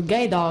behöver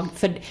plugga idag.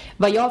 För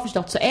vad jag har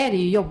förstått så är det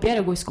ju jobbigare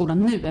att gå i skolan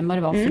nu än vad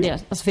det var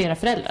för era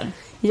föräldrar.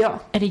 Ja.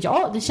 Är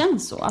det det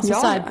känns så. Alltså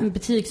så här,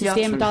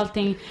 betygssystemet och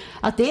allting.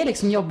 Att det är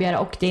liksom jobbigare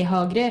och det är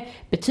högre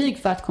betyg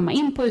för att komma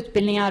in på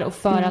utbildningar. Och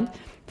för att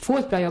få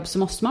ett bra jobb så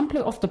måste man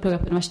ofta plugga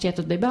på universitet.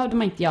 Och det behövde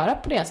man inte göra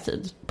på deras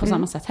tid på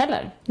samma sätt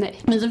heller. Nej.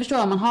 Men så förstår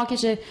jag, om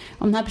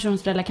den här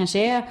personens föräldrar kanske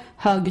är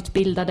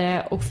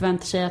högutbildade och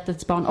förväntar sig att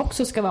ett barn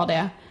också ska vara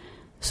det.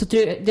 Så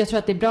jag tror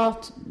att det är bra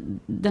att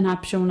den här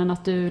personen,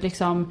 att du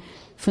liksom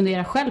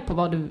funderar själv på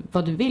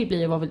vad du vill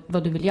bli och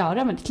vad du vill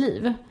göra med ditt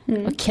liv.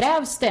 Och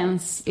krävs det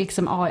ens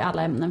liksom A i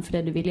alla ämnen för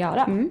det du vill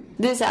göra?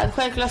 Det är så här,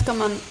 självklart ska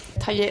man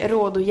ta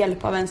råd och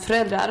hjälp av ens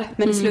föräldrar.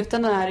 Men i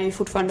slutändan är det ju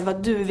fortfarande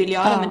vad du vill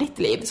göra med ditt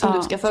liv som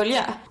du ska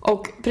följa.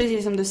 Och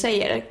precis som du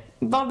säger,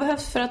 vad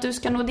behövs för att du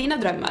ska nå dina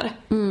drömmar?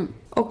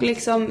 Och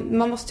liksom,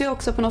 man måste ju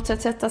också på något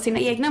sätt sätta sina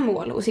egna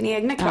mål och sina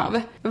egna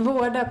krav.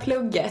 Vårda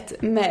plugget,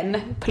 men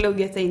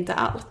plugget är inte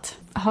allt.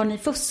 Har ni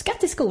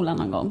fuskat i skolan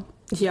någon gång?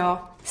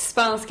 Ja,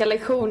 spanska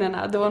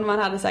lektionerna då man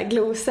hade så här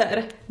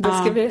glosor. Då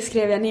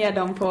skrev jag ner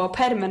dem på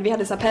permen. Vi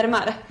hade så här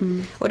permar.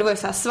 Och det var ju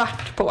så här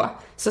svart på.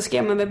 Så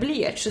skrev man med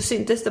blyerts så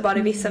syntes det bara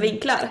i vissa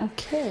vinklar.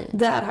 Okej.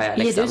 Där har jag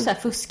liksom... Ger du så här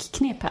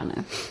fuskknep här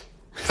nu?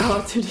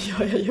 Ja, det gör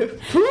jag ju.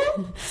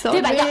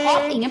 Du bara, jag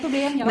har inga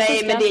problem.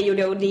 Nej, men det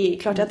gjorde jag, och det är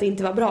klart att det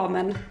inte var bra,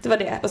 men det var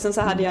det. Och sen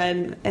så hade jag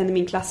en i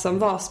min klass som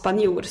var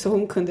spanjor, så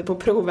hon kunde på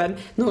proven,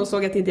 när hon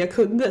såg att inte jag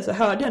kunde, så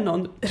hörde jag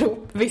någon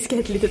viska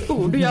ett litet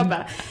ord och jag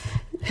bara,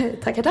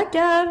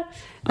 tackar.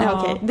 Nej,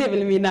 okej, det är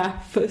väl mina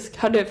fusk.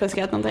 Har du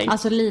fuskat någonting?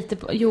 Alltså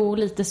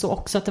lite så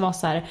också, att det var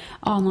så här,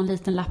 någon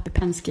liten lapp i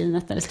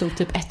pennskrinet där det stod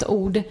typ ett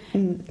ord.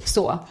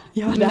 Så.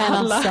 Ja, det men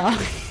alltså...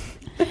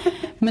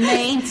 Men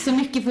nej, inte så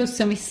mycket fusk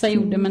som vissa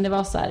gjorde, men det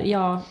var så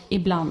här,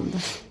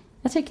 ibland.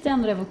 Jag tyckte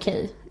ändå det var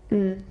okej.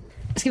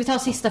 Ska vi ta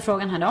sista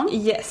frågan här då?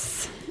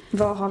 Yes.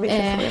 Vad har vi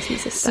för fråga som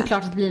sista?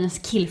 Såklart att det blir en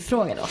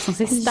killfråga då som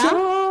sista.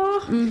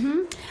 Ja.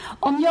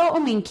 Om jag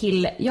och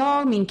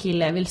min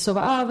kille vill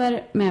sova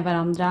över med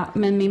varandra,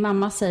 men min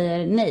mamma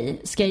säger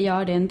nej, ska jag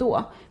göra det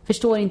ändå?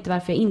 Förstår inte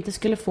varför jag inte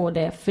skulle få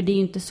det, för det är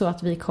ju inte så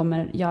att vi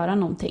kommer göra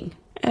någonting.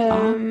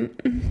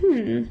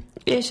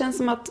 Det känns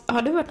som att,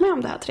 har du varit med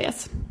om det här,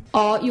 Therese?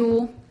 Ja,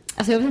 jo.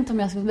 Alltså jag vet inte om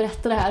jag ska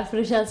berätta det här, för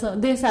det känns så,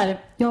 det är så här,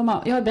 jag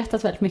har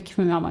berättat väldigt mycket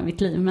för min mamma i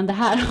mitt liv, men det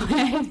här har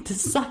jag inte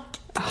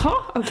sagt. Jaha,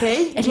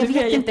 okej. Jag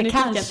vet inte,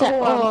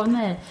 kanske.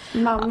 Nej.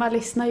 Mamma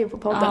lyssnar ju på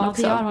podden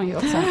också. Ja, det gör hon ju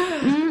också.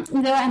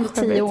 Det var ändå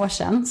 10 år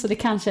sedan, så det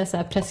kanske är så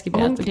här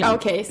preskriberat och glömt.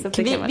 Okej, så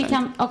vi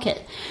kan,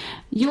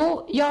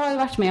 Jo, jag har ju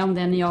varit med om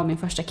det när jag och min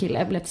första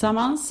kille blev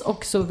tillsammans.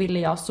 Och så ville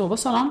jag sova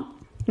hos honom.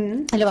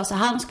 Eller var så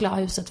han skulle ha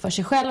huset för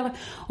sig själv.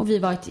 Och vi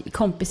var ett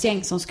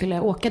kompisgäng som skulle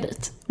åka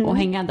dit och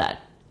hänga där.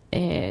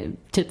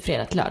 Typ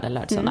fredag till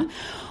lördag söndag.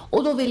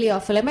 Och då ville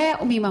jag följa med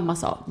och min mamma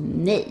sa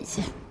nej.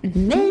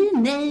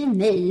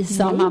 Nej,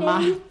 sa mamma.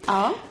 Nej.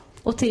 Ja.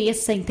 Och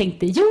Therese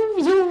tänkte jo.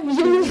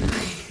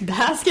 Det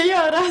här ska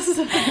göras.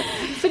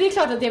 För det är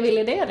klart att jag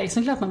ville det.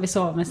 Liksom klart man vill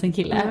sova med sin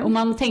kille. Och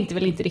man tänkte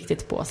väl inte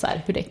riktigt på så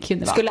här, hur det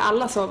kunde vara. Skulle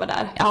alla sova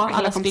där? Ja,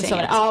 alla skulle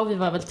sova där. Ja, vi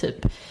var väl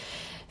typ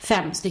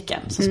 5 stycken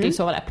som skulle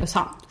sova där plus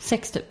han.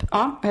 6 typ.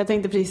 Ja. Jag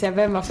tänkte precis säga,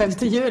 vem var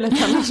 5:e hjulet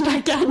annars?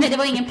 Nej, det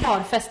var ingen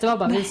parfest. Det var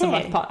bara vi som var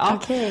ett par. Ja.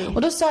 Okay.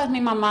 Och då sa jag att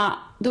min mamma,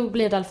 då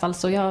blev det i alla fall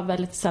så. Jag har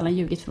väldigt sällan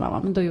ljugit för mamma,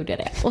 men då gjorde jag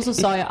det. Och så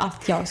sa jag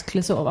att jag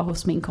skulle sova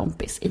hos min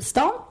kompis i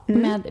stan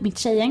med mitt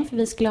tjejgäng, för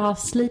vi skulle ha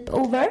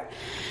sleepover.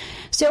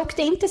 Så jag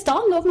åkte in till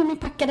stan då med min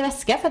packade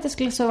väska för att jag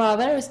skulle sova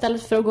över. Och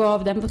istället för att gå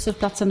av den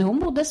busshållplatsen där hon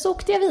bodde så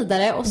åkte jag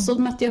vidare. Och så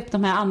mötte jag upp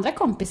de här andra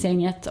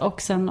kompisgänget.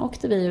 Och sen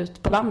åkte vi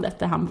ut på landet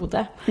där han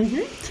bodde.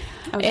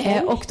 Okay.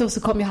 Och då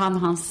så kom ju han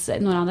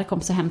och några andra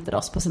kompisar hämtade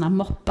oss på sina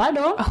moppar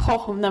då.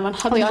 När man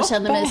hade och jag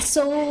kände mig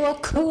så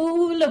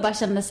cool och bara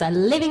kände så här,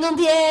 living on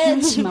the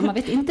edge. Mamma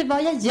vet inte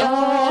vad jag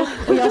gör.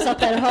 Och jag satt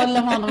där och höll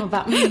om honom och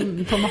bara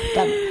på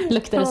moppen.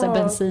 Luktade så här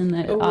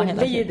bensin.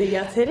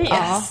 Lydiga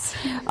Therese.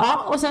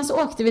 Ja, och sen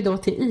så åkte vi då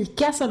till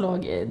Ica som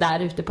låg där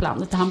ute på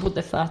landet där han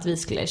bodde för att vi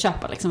skulle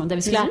köpa liksom, där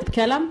vi skulle äta på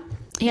kvällen.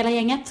 Hela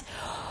gänget.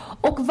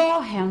 Och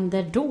vad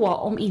händer då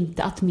om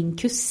inte att min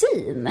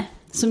kusin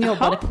som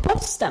jobbade på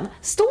posten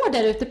står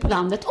där ute på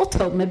landet och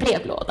tömmer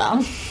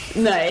brevlådan?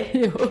 Nej.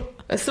 Jo.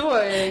 Så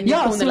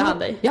hon eller han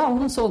dig? Ja,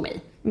 hon såg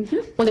mig.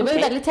 Och det var ju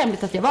väldigt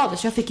hemligt att jag var där,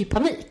 så jag fick ju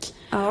panik.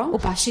 Och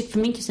bara shit, för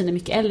min kusin är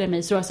mycket äldre än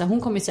mig, så då,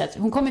 hon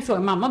kommer ju fråga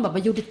mamma bara,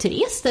 vad gjorde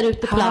Therese där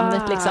ute på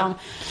landet liksom?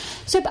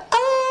 Så jag bara,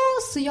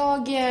 så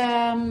jag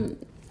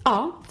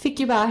fick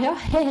ju bara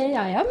hej,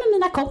 med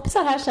mina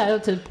kompisar här så här,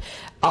 och typ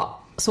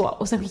så,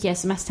 och sen fick jag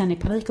sms till henne i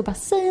panik och bara,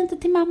 säg inte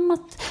till mamma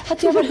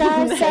att jag var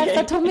där så här,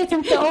 för att hon vet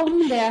inte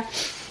om det.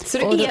 Så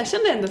du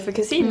erkände ändå för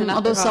kusinerna?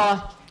 Och då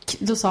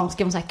sa hon,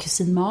 ska hon säga,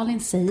 kusin Malin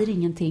säger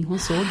ingenting, hon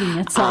såg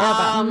inget. Så jag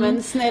bara,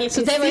 men snäll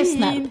kusin. Så det var ju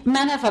snäll.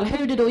 Men i alla fall,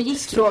 hur det då gick.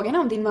 Frågan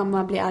om din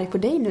mamma blir arg på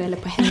dig nu eller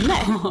på henne.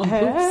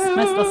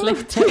 Nästa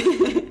släkt.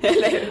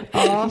 Eller hur?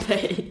 Ja.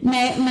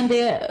 Nej,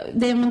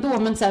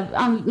 men så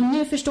här,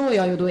 nu förstår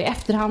jag ju då i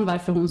efterhand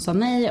varför hon sa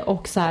nej.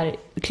 Och så här,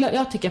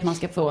 jag tycker att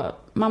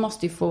man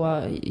måste ju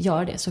få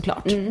göra det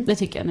såklart. Det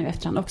tycker jag nu i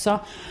efterhand också.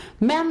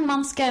 Men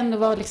man ska ändå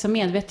vara liksom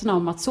medveten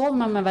om att sover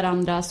man med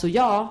varandra, så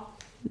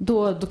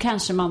då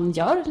kanske man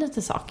gör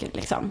lite saker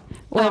liksom.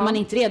 Och är man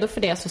inte redo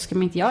för det så ska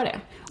man inte göra det.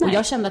 Nej. Och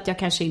jag kände att jag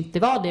kanske inte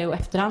var det, och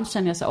efterhand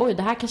kände jag så, oj,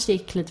 det här kanske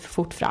gick lite för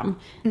fort fram.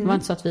 Det var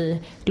inte så att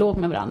vi låg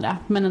med varandra,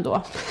 men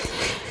ändå.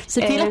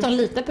 Se till att de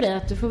litar på dig,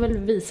 att du får väl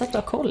visa att du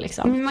har koll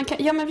liksom. Men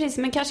precis,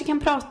 man kanske kan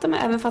prata med,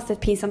 även fast det är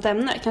ett pinsamt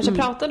ämne, kanske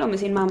prata då med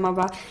sin mamma och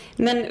bara,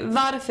 men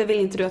varför vill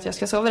inte du att jag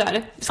ska sova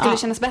där? Skulle det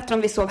kännas bättre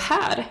om vi sov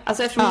här?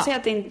 Alltså eftersom hon säger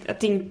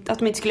att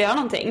de inte skulle göra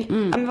någonting.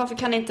 Men varför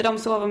kan inte de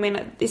sova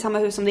i samma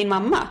hus som din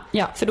mamma?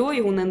 Ja. För då är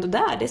ju hon ändå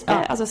där.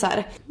 Alltså så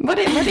här, det var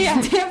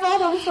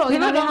de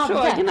frågorna.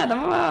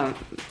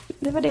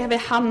 Det var det vi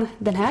hann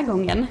den här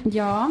gången.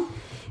 Ja.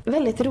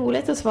 Väldigt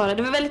roligt att svara.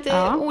 Det var väldigt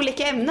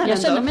olika ämnen.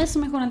 Jag kände mig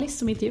som en journalist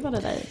som intervjuade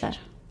dig där.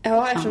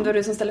 Ja, eftersom det var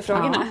du som ställde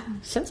frågorna.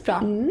 Känns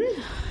bra.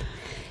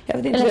 Jag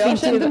vet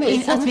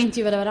inte, att vi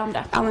intervjuade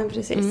varandra. Ja, men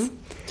precis.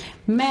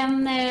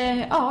 Men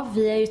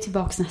vi är ju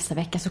tillbaka nästa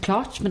vecka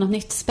såklart med något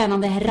nytt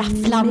spännande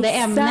rafflande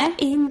ämne.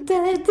 Inte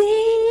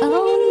det.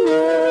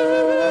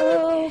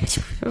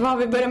 Vad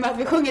vi börjar med att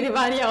vi sjunger i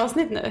varje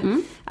avsnitt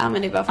nu. Ja,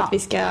 men det är bara för att vi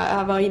ska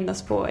öva in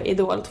oss på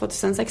Idol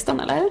 2016,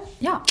 eller?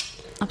 Ja,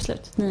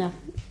 absolut. Nya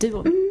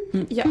duon.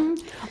 Ja.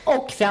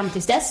 Och fram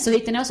tills dess så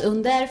hittar ni oss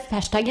under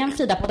hashtaggen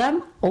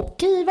Fridapodden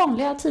och i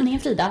vanliga tidningen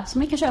Frida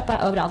som ni kan köpa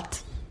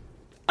överallt.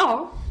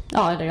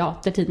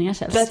 Där tidningar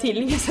säljs. Där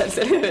tidningar säljs,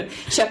 eller hur?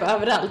 Köpa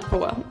överallt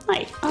på.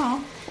 Nej. Ja.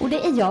 Och det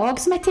är jag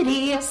som är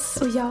Therese.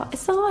 Och jag är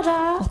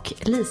Sara. Och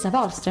Lisa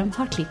Wahlström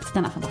har klippt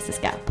denna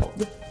fantastiska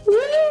podd.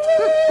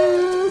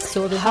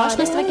 Så vi hörs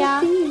nästa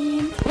vecka.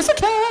 Puss och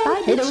kram.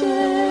 Hej då.